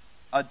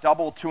a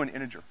double to an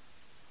integer.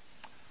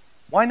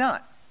 Why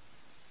not?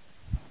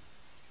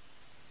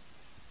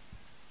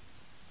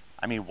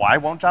 I mean, why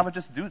won't Java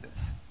just do this?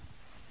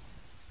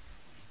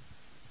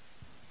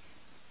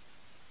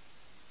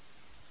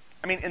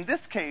 I mean, in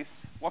this case,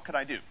 what could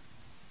I do?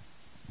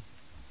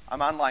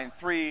 I'm on line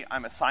 3,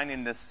 I'm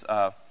assigning this,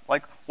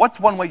 what's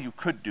one way you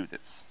could do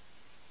this?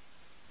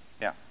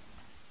 Yeah.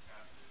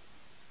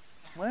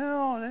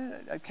 Well,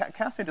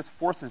 casting just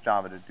forces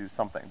Java to do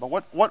something, but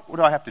what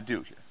do I have to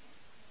do here?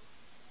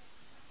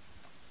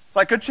 So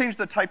I could change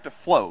the type to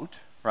float,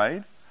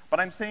 right? But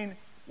I'm saying,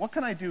 what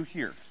can I do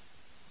here?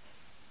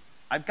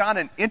 I've got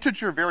an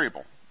integer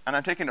variable, and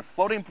I'm taking a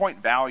floating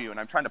point value, and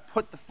I'm trying to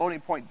put the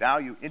floating point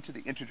value into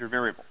the integer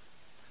variable.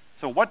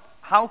 So what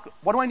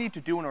do I need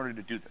to do in order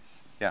to do this?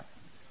 Yeah.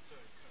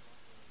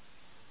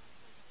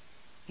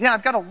 Yeah,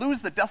 I've got to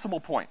lose the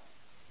decimal point.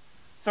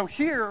 So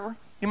here,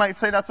 you might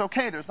say that's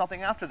okay, there's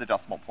nothing after the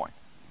decimal point.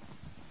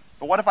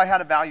 But what if I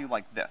had a value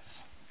like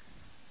this?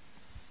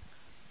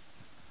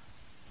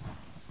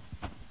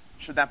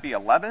 Should that be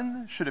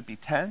 11? Should it be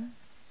 10?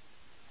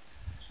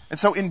 And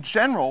so in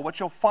general,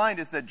 what you'll find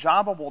is that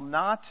Java will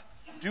not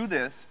do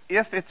this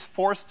if it's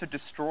forced to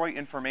destroy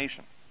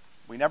information.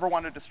 We never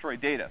want to destroy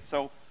data.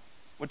 So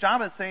what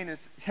Java is saying is,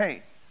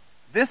 hey,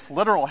 this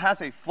literal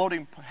has a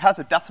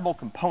decimal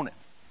component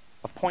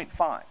of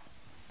 0.5.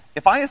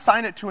 If I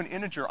assign it to an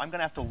integer, I'm going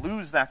to have to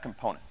lose that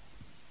component.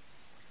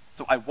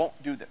 So I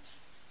won't do this.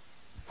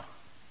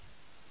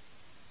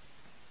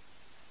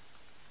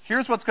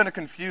 Here's what's going to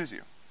confuse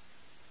you.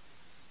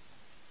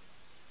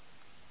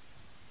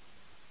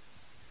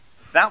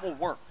 That will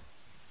work.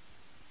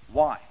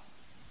 Why?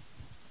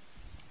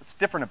 What's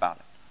different about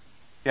it?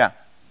 Yeah.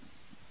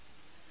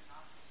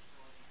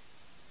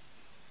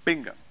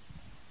 Bingo.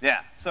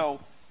 Yeah. So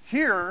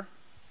here,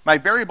 my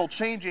variable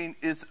changing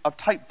is of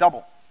type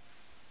double.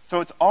 So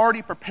it's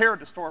already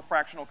prepared to store a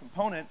fractional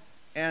component,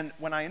 and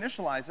when I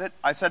initialize it,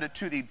 I set it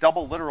to the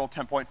double literal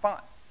 10.5.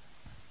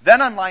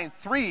 Then on line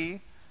 3,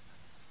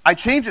 I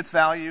change its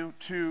value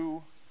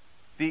to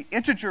the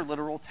integer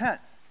literal 10.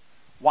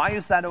 Why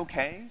is that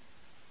okay?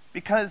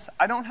 Because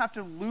I don't have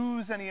to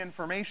lose any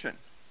information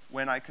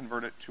when I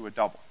convert it to a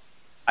double.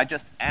 I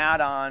just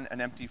add on an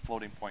empty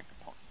floating point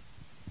component.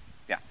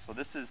 Yeah, so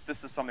this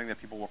is something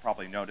that people will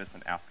probably notice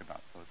and ask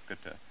about, so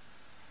it's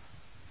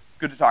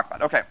good to talk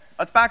about. Okay,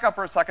 let's back up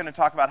for a second and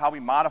talk about how we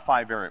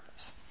modify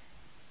variables.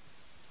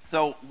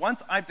 So once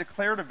I've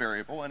declared a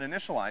variable and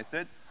initialized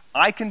it,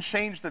 I can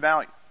change the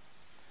value.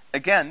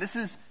 Again, this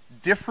is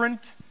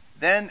different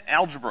than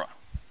algebra.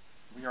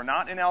 We are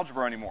not in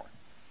algebra anymore.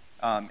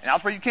 In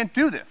algebra, you can't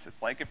do this.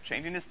 It's like if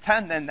changing is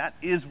 10, then that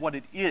is what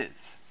it is.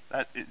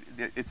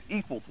 It's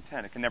equal to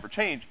 10. It can never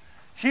change.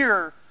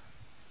 Here,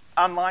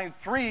 on line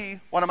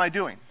 3, what am I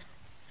doing?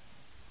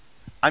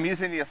 I'm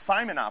using the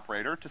assignment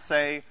operator to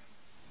say,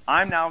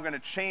 I'm now going to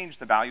change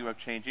the value of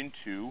changing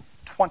to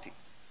 20.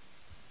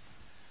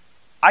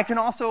 I can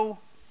also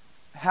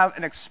have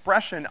an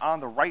expression on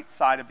the right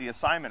side of the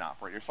assignment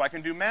operator, so I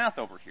can do math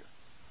over here.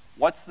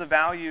 What's the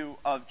value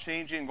of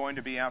changing going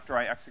to be after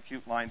I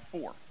execute line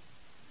 4?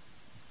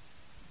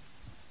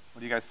 What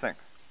do you guys think?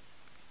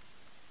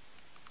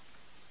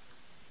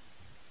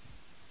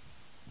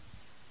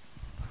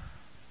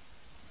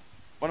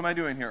 What am I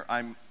doing here?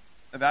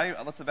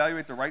 Let's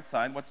evaluate the right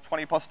side. What's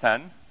 20 plus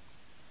 10?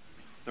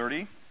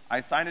 30. I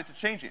assign it to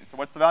changing. So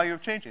what's the value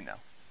of changing now?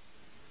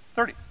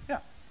 30. Yeah.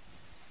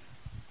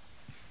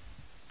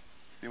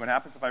 See what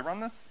happens if I run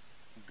this?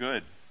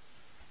 Good.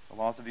 The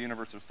laws of the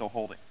universe are still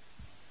holding.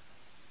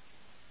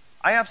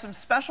 I have some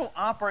special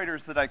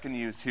operators that I can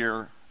use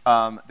here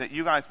that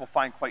you guys will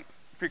find quite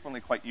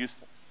frequently quite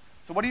useful.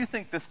 So what do you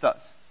think this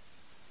does?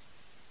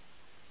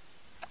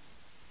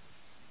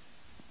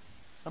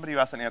 Somebody who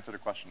hasn't answered a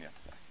question yet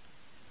today.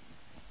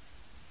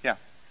 Yeah.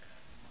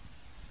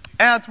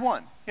 Adds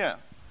 1, yeah.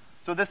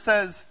 So this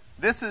says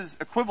this is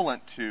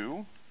equivalent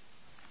to,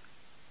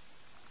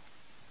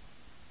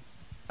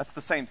 that's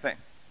the same thing.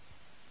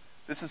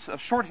 This is a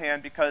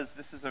shorthand because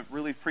this is a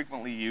really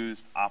frequently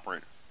used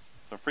operator.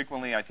 So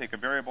frequently I take a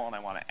variable and I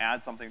want to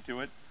add something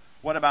to it.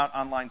 What about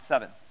on line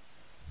 7?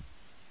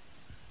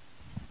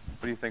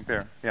 What do you think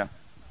there? Yeah.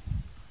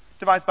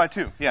 Divides by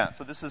 2, yeah.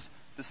 So this is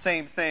the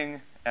same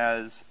thing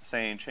as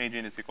saying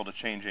changing is equal to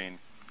changing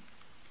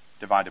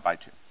divided by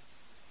 2.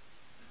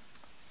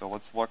 So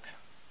let's look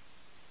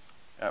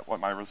at what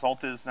my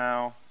result is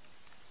now.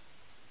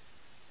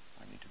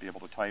 I need to be able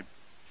to type.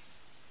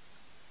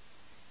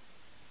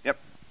 Yep.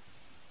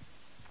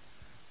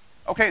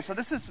 Okay, so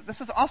this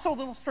is also a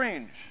little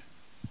strange.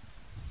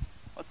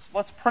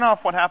 Let's print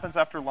off what happens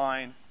after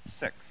line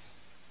 6.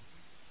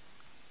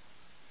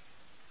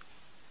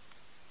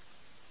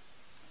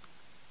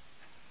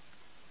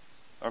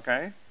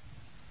 Okay?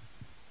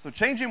 So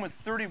changing was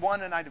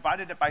 31, and I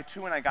divided it by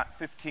 2, and I got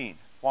 15.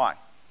 Why?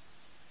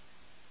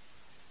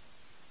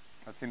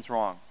 That seems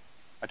wrong.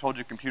 I told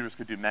you computers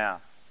could do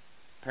math.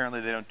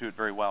 Apparently they don't do it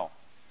very well.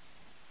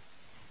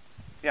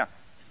 Yeah.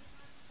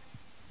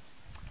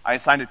 I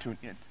assigned it to an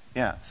int.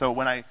 Yeah, so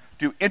when I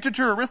do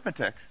integer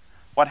arithmetic,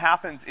 what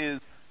happens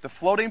is the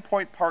floating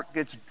point part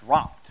gets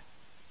dropped.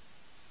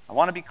 I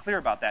want to be clear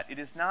about that. It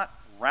is not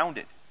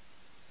rounded.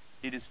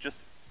 It is just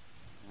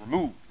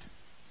removed.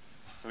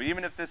 So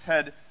even if this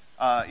had,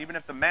 even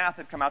if the math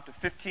had come out to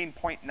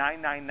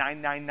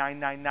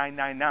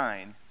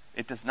 15.999999999,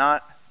 it does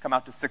not come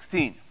out to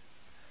 16.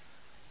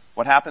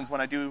 What happens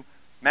when I do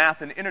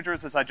math in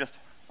integers is I just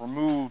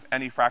remove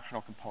any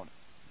fractional component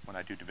when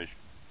I do division.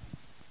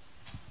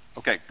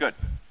 Okay, good.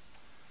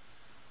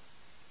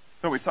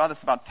 So we saw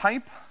this about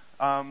type.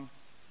 So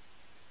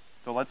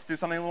let's do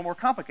something a little more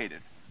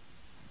complicated.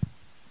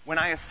 When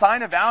I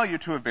assign a value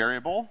to a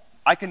variable,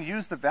 I can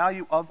use the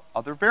value of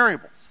other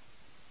variables.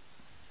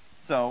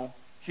 So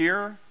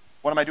here,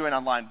 what am I doing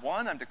on line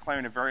 1? I'm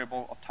declaring a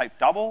variable of type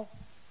double,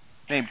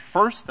 named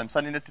first, I'm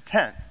setting it to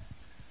 10.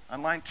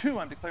 On line 2,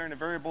 I'm declaring a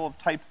variable of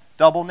type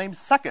double named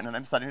second, and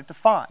I'm setting it to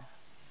 5.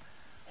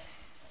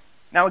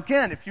 Now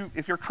again,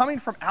 if you're coming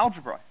from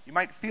algebra, you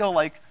might feel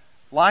like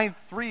line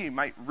 3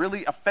 might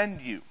really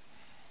offend you,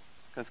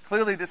 because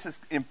clearly this is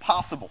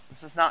impossible.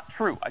 This is not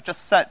true. I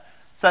just said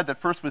that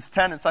first was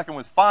 10 and second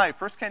was 5.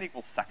 First can't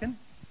equal second.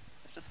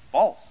 It's just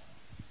false.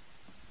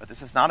 But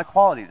this is not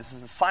equality. This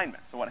is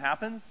assignment. So what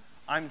happens?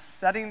 I'm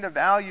setting the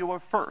value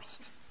of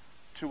first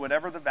to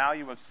whatever the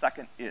value of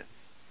second is.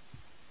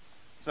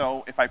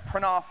 So if I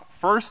print off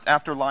first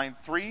after line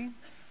 3,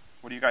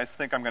 what do you guys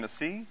think I'm going to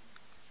see?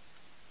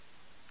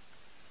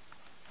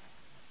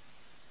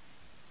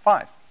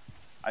 5.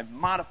 I've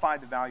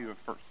modified the value of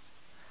first.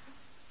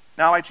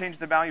 Now I change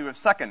the value of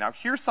second. Now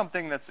here's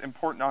something that's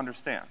important to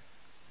understand.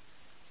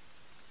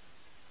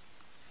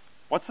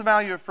 What's the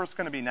value of first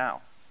going to be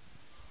now?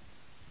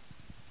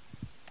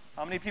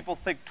 How many people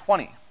think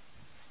 20?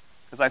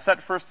 Because I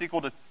set first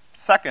equal to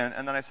second,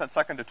 and then I set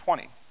second to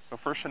 20. So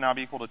first should now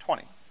be equal to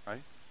 20,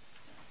 right?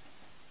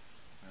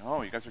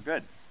 Oh, you guys are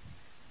good.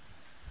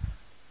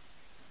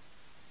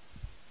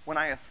 When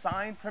I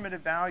assign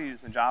primitive values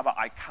in Java,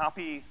 I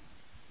copy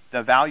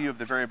the value of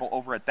the variable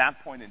over at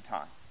that point in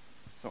time.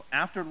 So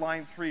after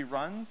line 3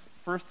 runs,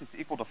 first is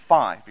equal to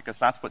 5, because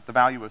that's what the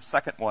value of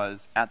second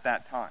was at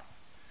that time.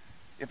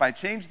 If I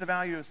change the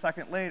value of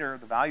second later,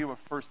 the value of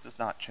first does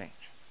not change.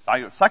 The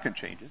value of second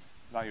changes,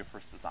 the value of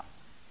first does not.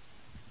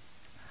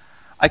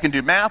 I can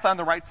do math on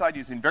the right side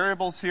using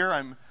variables here.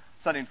 I'm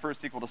setting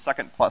first equal to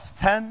second plus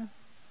 10.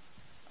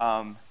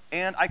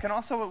 And I can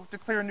also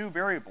declare new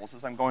variables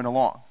as I'm going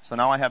along. So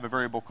now I have a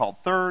variable called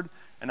third,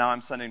 and now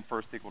I'm setting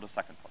first equal to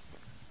second plus third.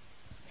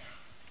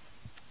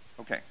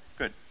 Okay,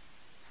 good.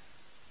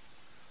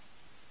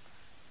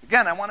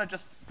 Again, I want to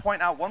just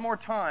point out one more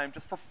time,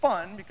 just for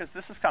fun, because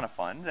this is kind of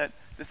fun, that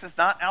this is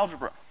not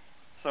algebra.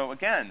 So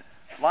again,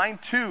 line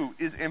 2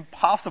 is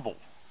impossible.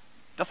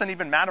 Doesn't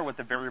even matter what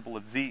the variable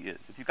of z is.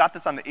 If you got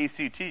this on the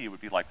ACT, it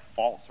would be like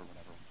false or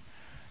whatever.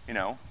 You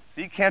know,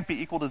 z can't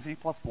be equal to z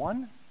plus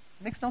 1?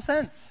 It makes no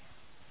sense.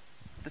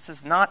 This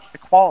is not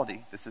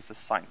equality, this is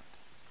assignment.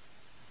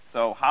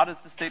 So how does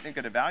the statement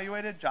get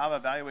evaluated? Java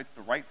evaluates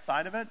the right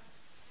side of it.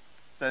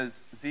 Says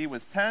z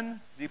was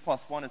 10, z plus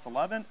 1 is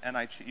 11, and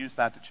I use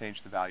that to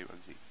change the value of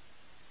z.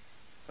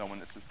 So when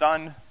this is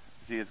done,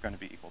 z is going to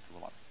be equal to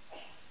 11.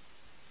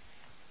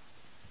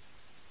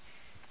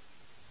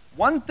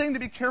 One thing to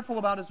be careful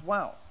about as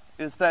well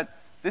is that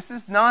this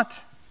is not,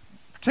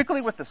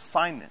 particularly with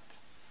assignment,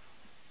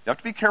 you have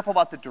to be careful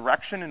about the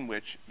direction in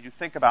which you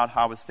think about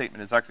how a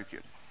statement is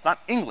executed. It's not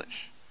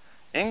English.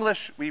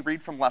 English, we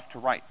read from left to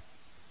right.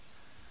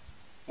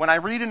 When I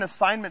read an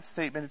assignment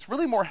statement, it's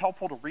really more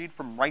helpful to read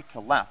from right to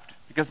left,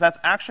 because that's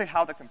actually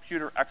how the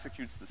computer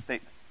executes the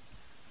statement.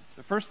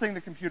 The first thing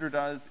the computer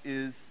does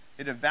is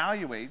it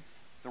evaluates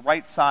the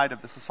right side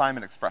of this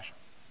assignment expression.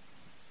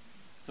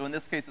 So in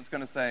this case, it's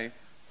going to say,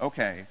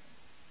 okay,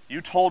 You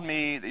told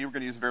me that you were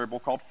going to use a variable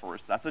called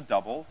first. That's a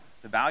double.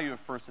 The value of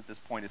first at this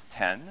point is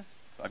 10.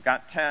 So I've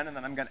got 10, and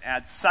then I'm going to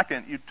add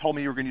second. You told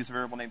me you were going to use a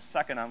variable named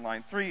second on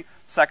line 3.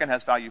 Second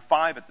has value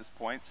 5 at this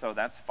point, so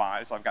that's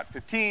 5. So I've got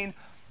 15.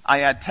 I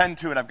add 10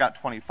 to it, I've got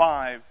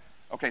 25.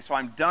 Okay, so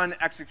I'm done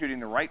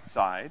executing the right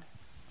side.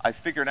 I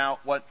figured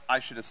out what I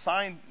should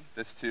assign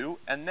this to,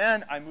 and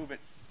then I move it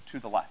to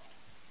the left.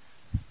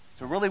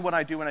 So really what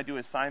I do when I do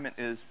assignment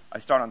is I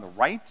start on the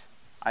right,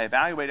 I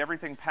evaluate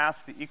everything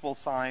past the equal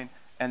sign,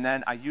 and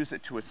then I use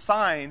it to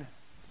assign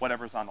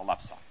whatever's on the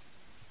left side.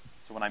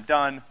 So when I'm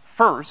done,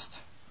 first,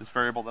 this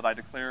variable that I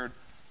declared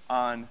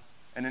on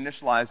and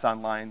initialized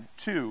on line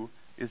 2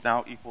 is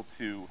now equal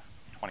to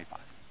 25.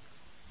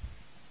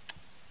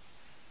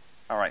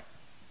 All right.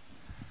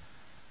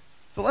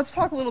 So let's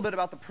talk a little bit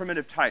about the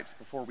primitive types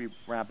before we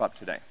wrap up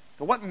today.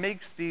 So what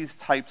makes these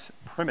types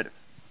primitive?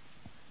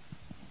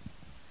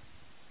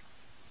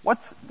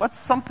 What's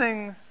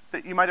something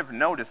that you might have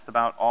noticed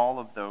about all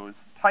of those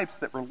types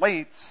that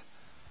relates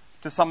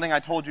to something I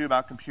told you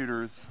about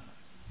computers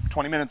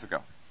 20 minutes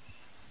ago?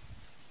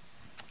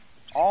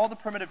 All the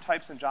primitive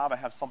types in Java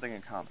have something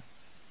in common.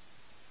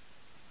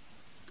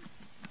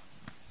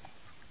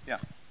 Yeah.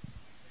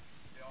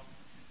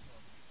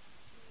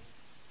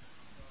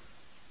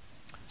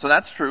 So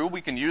that's true.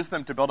 We can use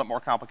them to build up more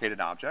complicated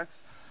objects.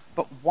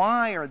 But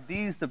why are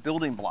these the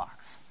building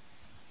blocks?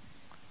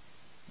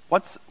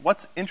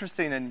 What's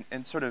interesting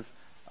and sort of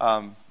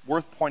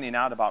worth pointing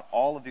out about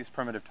all of these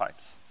primitive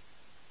types?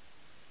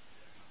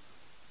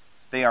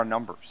 They are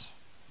numbers.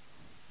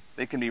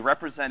 They can be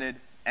represented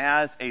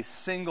as a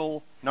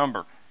single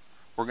number.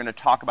 We're going to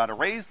talk about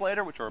arrays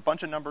later, which are a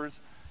bunch of numbers,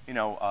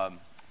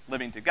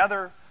 living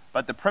together.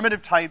 But the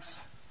primitive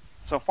types,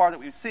 so far that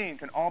we've seen,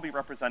 can all be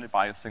represented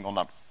by a single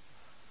number.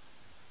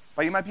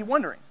 But you might be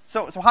wondering,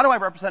 so how do I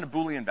represent a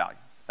Boolean value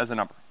as a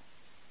number?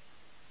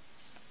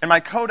 In my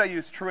code, I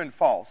use true and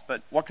false,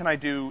 but what can I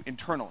do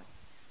internally?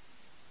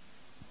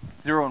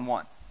 0 and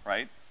 1,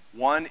 right?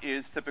 1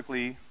 is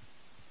typically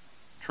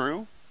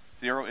true.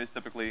 0 is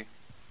typically,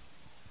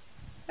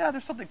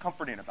 there's something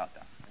comforting about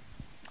that.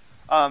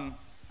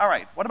 All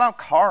right, what about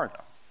car,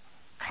 though?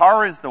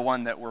 Car is the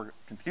one that we're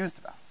confused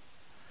about.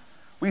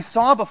 We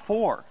saw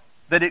before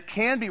that it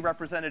can be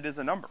represented as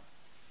a number,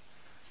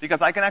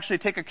 because I can actually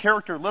take a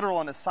character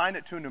literal and assign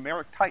it to a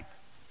numeric type,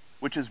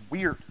 which is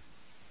weird.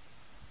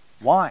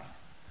 Why?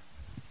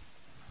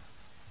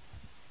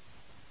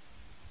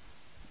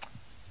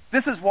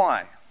 This is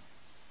why.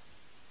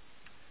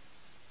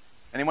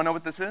 Anyone know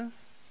what this is?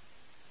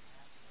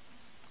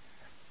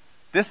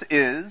 This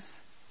is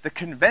the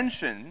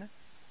convention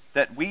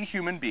that we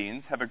human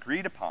beings have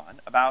agreed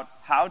upon about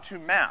how to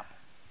map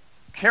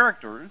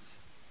characters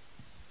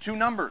to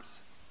numbers.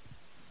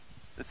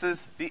 This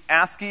is the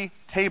ASCII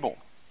table.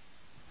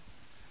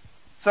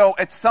 So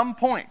at some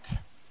point,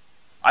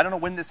 I don't know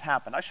when this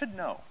happened, I should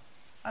know.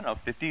 I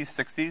don't know, 50s,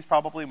 60s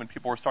probably, when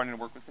people were starting to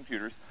work with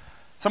computers.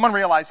 Someone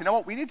realized, you know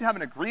what, we need to have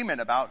an agreement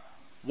about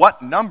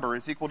what number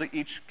is equal to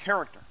each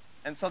character.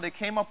 And so they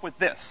came up with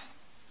this.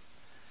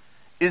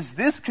 Is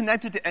this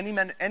connected to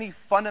any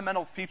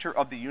fundamental feature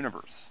of the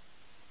universe?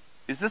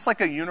 Is this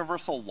like a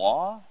universal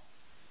law?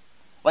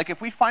 Like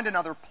if we find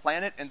another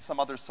planet in some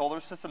other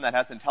solar system that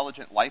has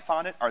intelligent life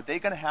on it, are they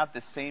going to have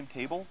this same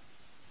table?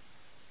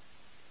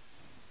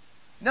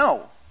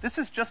 No,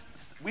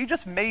 we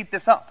just made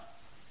this up.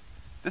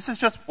 This is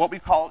just what we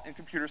call in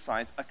computer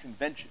science a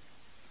convention.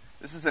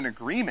 This is an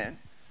agreement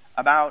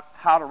about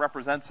how to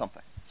represent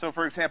something. So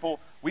for example,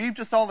 we've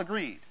just all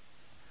agreed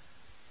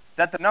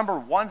that the number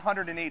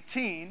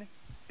 118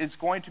 is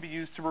going to be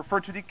used to refer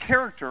to the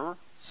character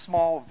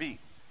small v.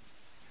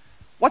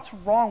 What's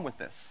wrong with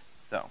this,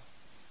 though?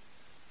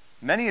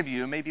 Many of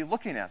you may be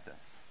looking at this.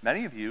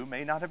 Many of you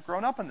may not have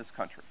grown up in this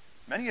country.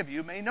 Many of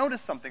you may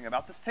notice something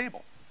about this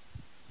table.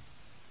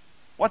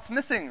 What's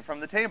missing from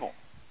the table?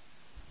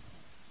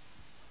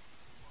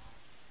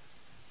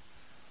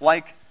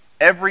 Like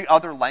every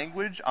other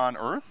language on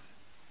Earth,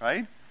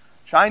 right?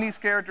 Chinese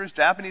characters,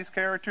 Japanese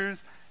characters,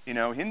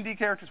 Hindi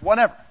characters,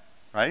 whatever,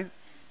 right?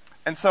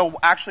 And so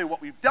actually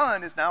what we've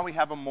done is now we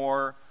have a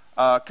more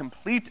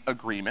complete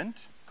agreement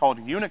called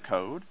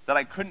Unicode that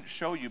I couldn't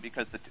show you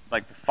because the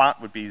font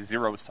would be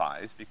 0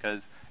 size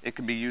because it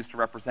can be used to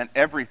represent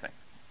everything.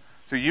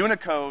 So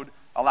Unicode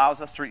allows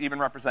us to even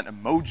represent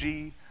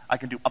emoji. I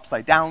can do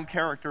upside down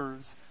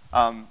characters.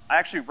 I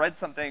actually read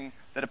something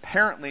that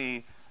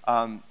apparently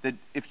that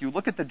if you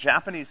look at the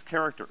Japanese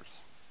characters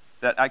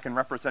that I can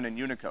represent in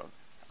Unicode,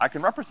 I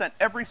can represent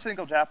every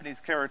single Japanese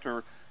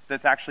character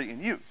that's actually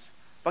in use.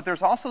 But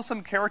there's also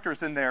some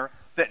characters in there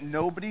that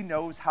nobody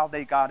knows how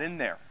they got in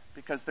there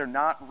because they're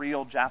not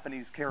real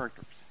Japanese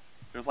characters.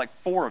 There's like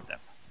 4 of them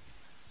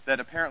that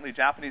apparently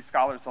Japanese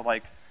scholars are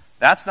like,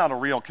 that's not a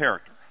real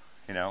character,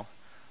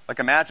 Like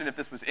imagine if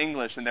this was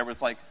English and there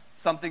was like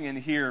something in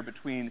here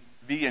between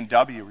V and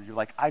W where you're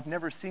like, I've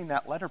never seen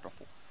that letter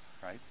before,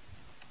 right?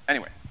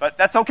 Anyway, but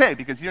that's okay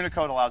because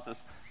Unicode allows us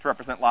to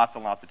represent lots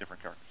and lots of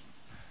different characters.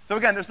 So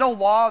again, there's no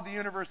law of the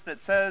universe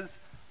that says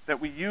that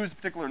we use a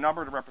particular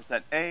number to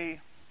represent A.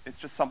 It's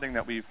just something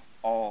that we've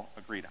all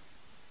agreed on.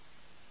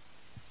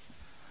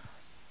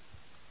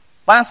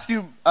 Last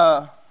few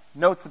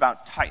notes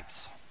about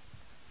types.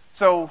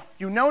 So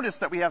you notice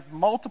that we have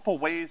multiple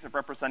ways of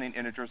representing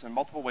integers and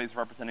multiple ways of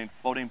representing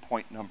floating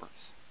point numbers.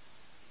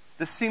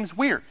 This seems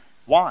weird.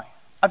 Why?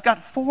 I've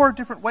got 4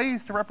 different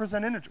ways to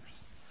represent integers.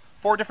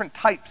 4 different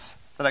types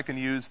that I can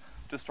use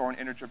to store an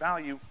integer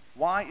value.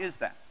 Why is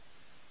that?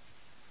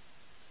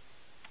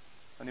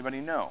 Anybody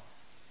know?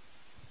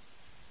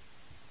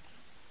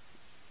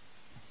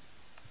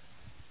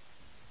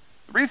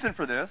 The reason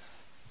for this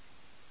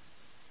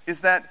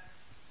is that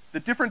the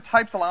different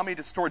types allow me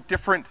to store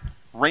different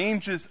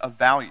ranges of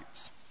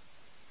values.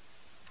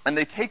 And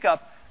they take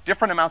up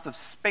different amounts of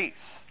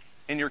space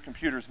in your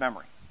computer's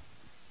memory.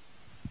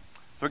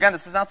 So again,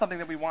 this is not something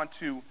that we want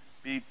to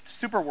be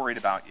super worried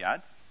about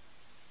yet,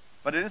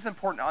 but it is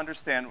important to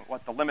understand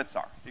what the limits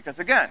are. Because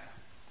again,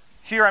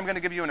 here I'm going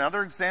to give you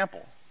another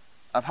example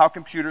of how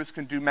computers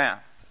can do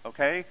math,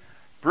 okay?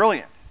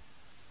 Brilliant.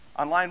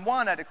 On line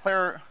 1, I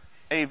declare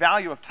a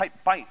value of type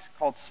byte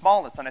called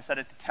smallest, and I set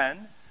it to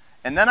 10,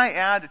 and then I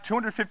add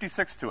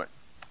 256 to it.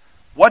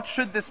 What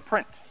should this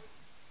print?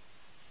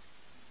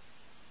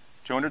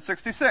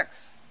 266.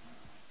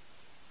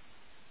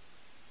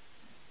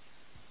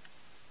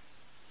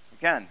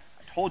 Again,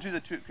 I told you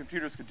that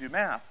computers could do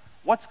math.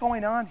 What's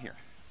going on here?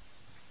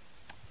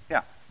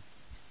 Yeah.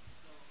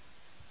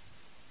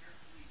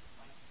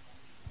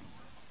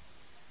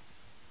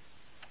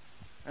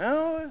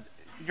 Oh,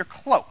 you're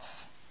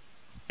close.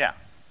 Yeah.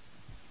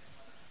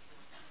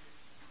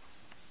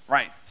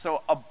 Right.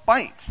 So a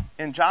byte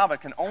in Java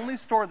can only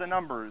store the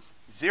numbers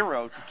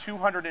 0 to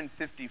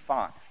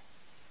 255.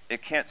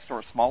 It can't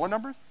store smaller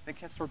numbers. It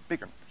can't store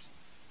bigger numbers.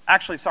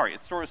 Actually, sorry,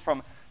 it stores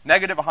from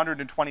negative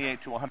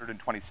 128 to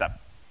 127.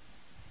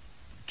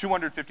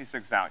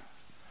 256 values.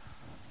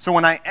 So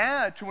when I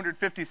add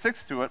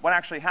 256 to it, what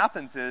actually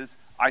happens is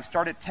I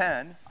start at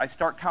 10, I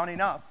start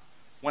counting up.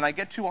 When I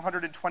get to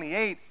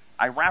 128,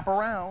 I wrap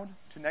around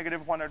to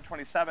negative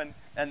 127,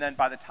 and then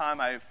by the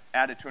time I've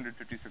added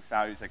 256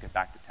 values, I get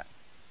back to 10.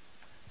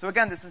 So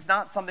again, this is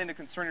not something to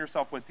concern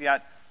yourself with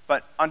yet,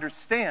 but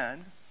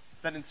understand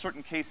that in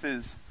certain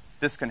cases,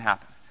 this can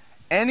happen.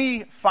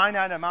 Any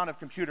finite amount of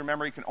computer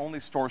memory can only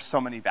store so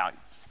many values.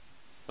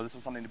 So this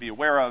is something to be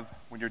aware of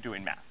when you're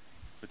doing math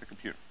with the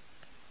computer.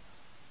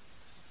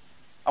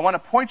 I want to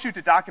point you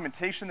to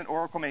documentation that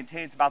Oracle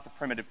maintains about the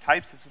primitive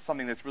types. This is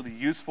something that's really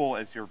useful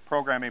as you're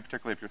programming,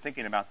 particularly if you're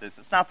thinking about this.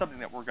 It's not something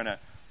that we're going to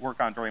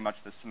work on very much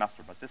this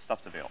semester, but this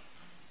stuff's available.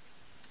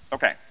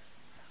 Okay.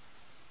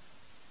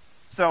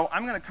 So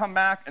I'm going to come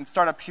back and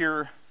start up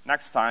here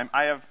next time.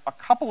 I have a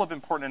couple of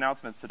important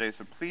announcements today,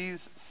 so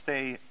please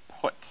stay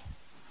put.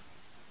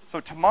 So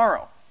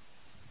tomorrow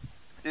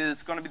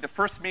is going to be the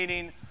first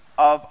meeting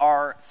of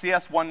our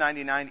CS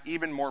 199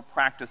 Even More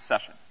Practice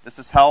session. This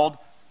is held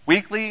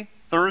weekly,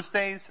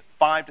 Thursdays,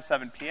 5 to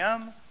 7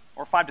 p.m.,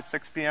 or 5 to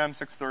 6 p.m.,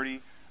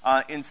 6:30,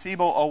 in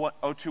SIBO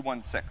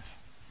 0216.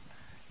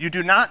 You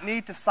do not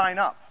need to sign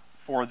up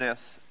for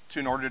this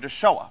in order to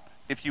show up.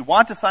 If you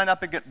want to sign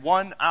up and get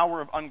 1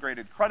 hour of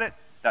ungraded credit,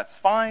 that's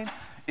fine.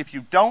 If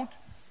you don't,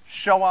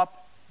 show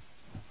up.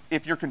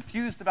 If you're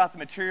confused about the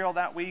material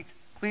that week,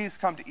 please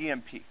come to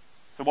EMP.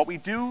 So what we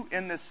do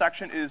in this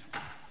section is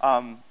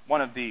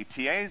one of the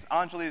TAs,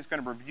 Anjali, is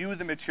going to review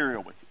the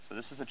material with you. So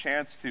this is a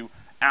chance to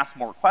ask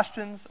more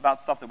questions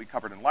about stuff that we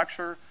covered in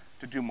lecture,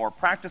 to do more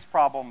practice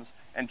problems,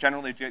 and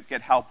generally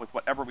get help with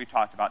whatever we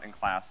talked about in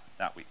class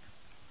that week.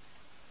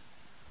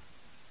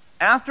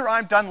 After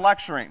I'm done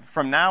lecturing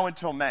from now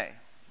until May,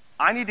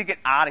 I need to get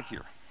out of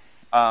here.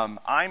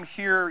 I'm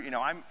here,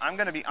 I'm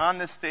going to be on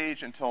this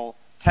stage until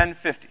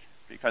 10:50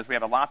 because we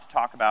have a lot to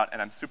talk about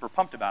and I'm super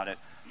pumped about it.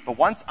 But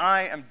once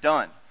I am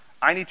done,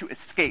 I need to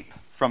escape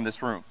from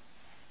this room.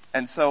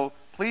 And so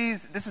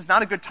please, this is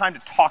not a good time to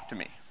talk to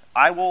me.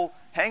 I will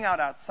hang out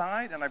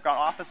outside, and I've got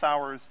office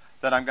hours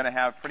that I'm going to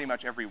have pretty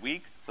much every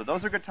week. So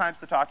those are good times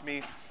to talk to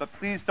me, but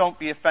please don't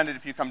be offended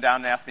if you come down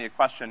and ask me a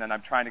question and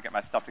I'm trying to get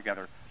my stuff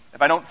together.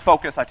 If I don't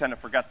focus, I tend to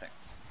forget things.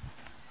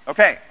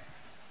 Okay,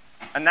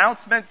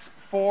 announcements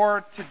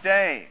for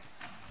today.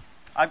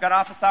 I've got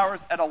office hours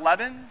at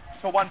 11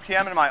 till 1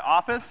 p.m. in my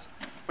office.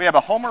 We have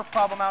a homework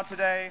problem out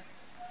today.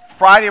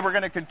 Friday, we're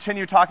going to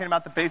continue talking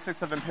about the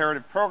basics of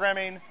imperative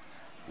programming.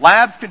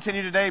 Labs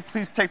continue today.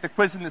 Please take the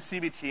quiz in the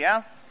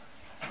CBTF.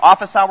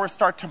 Office hours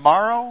start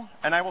tomorrow,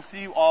 and I will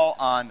see you all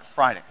on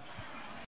Friday.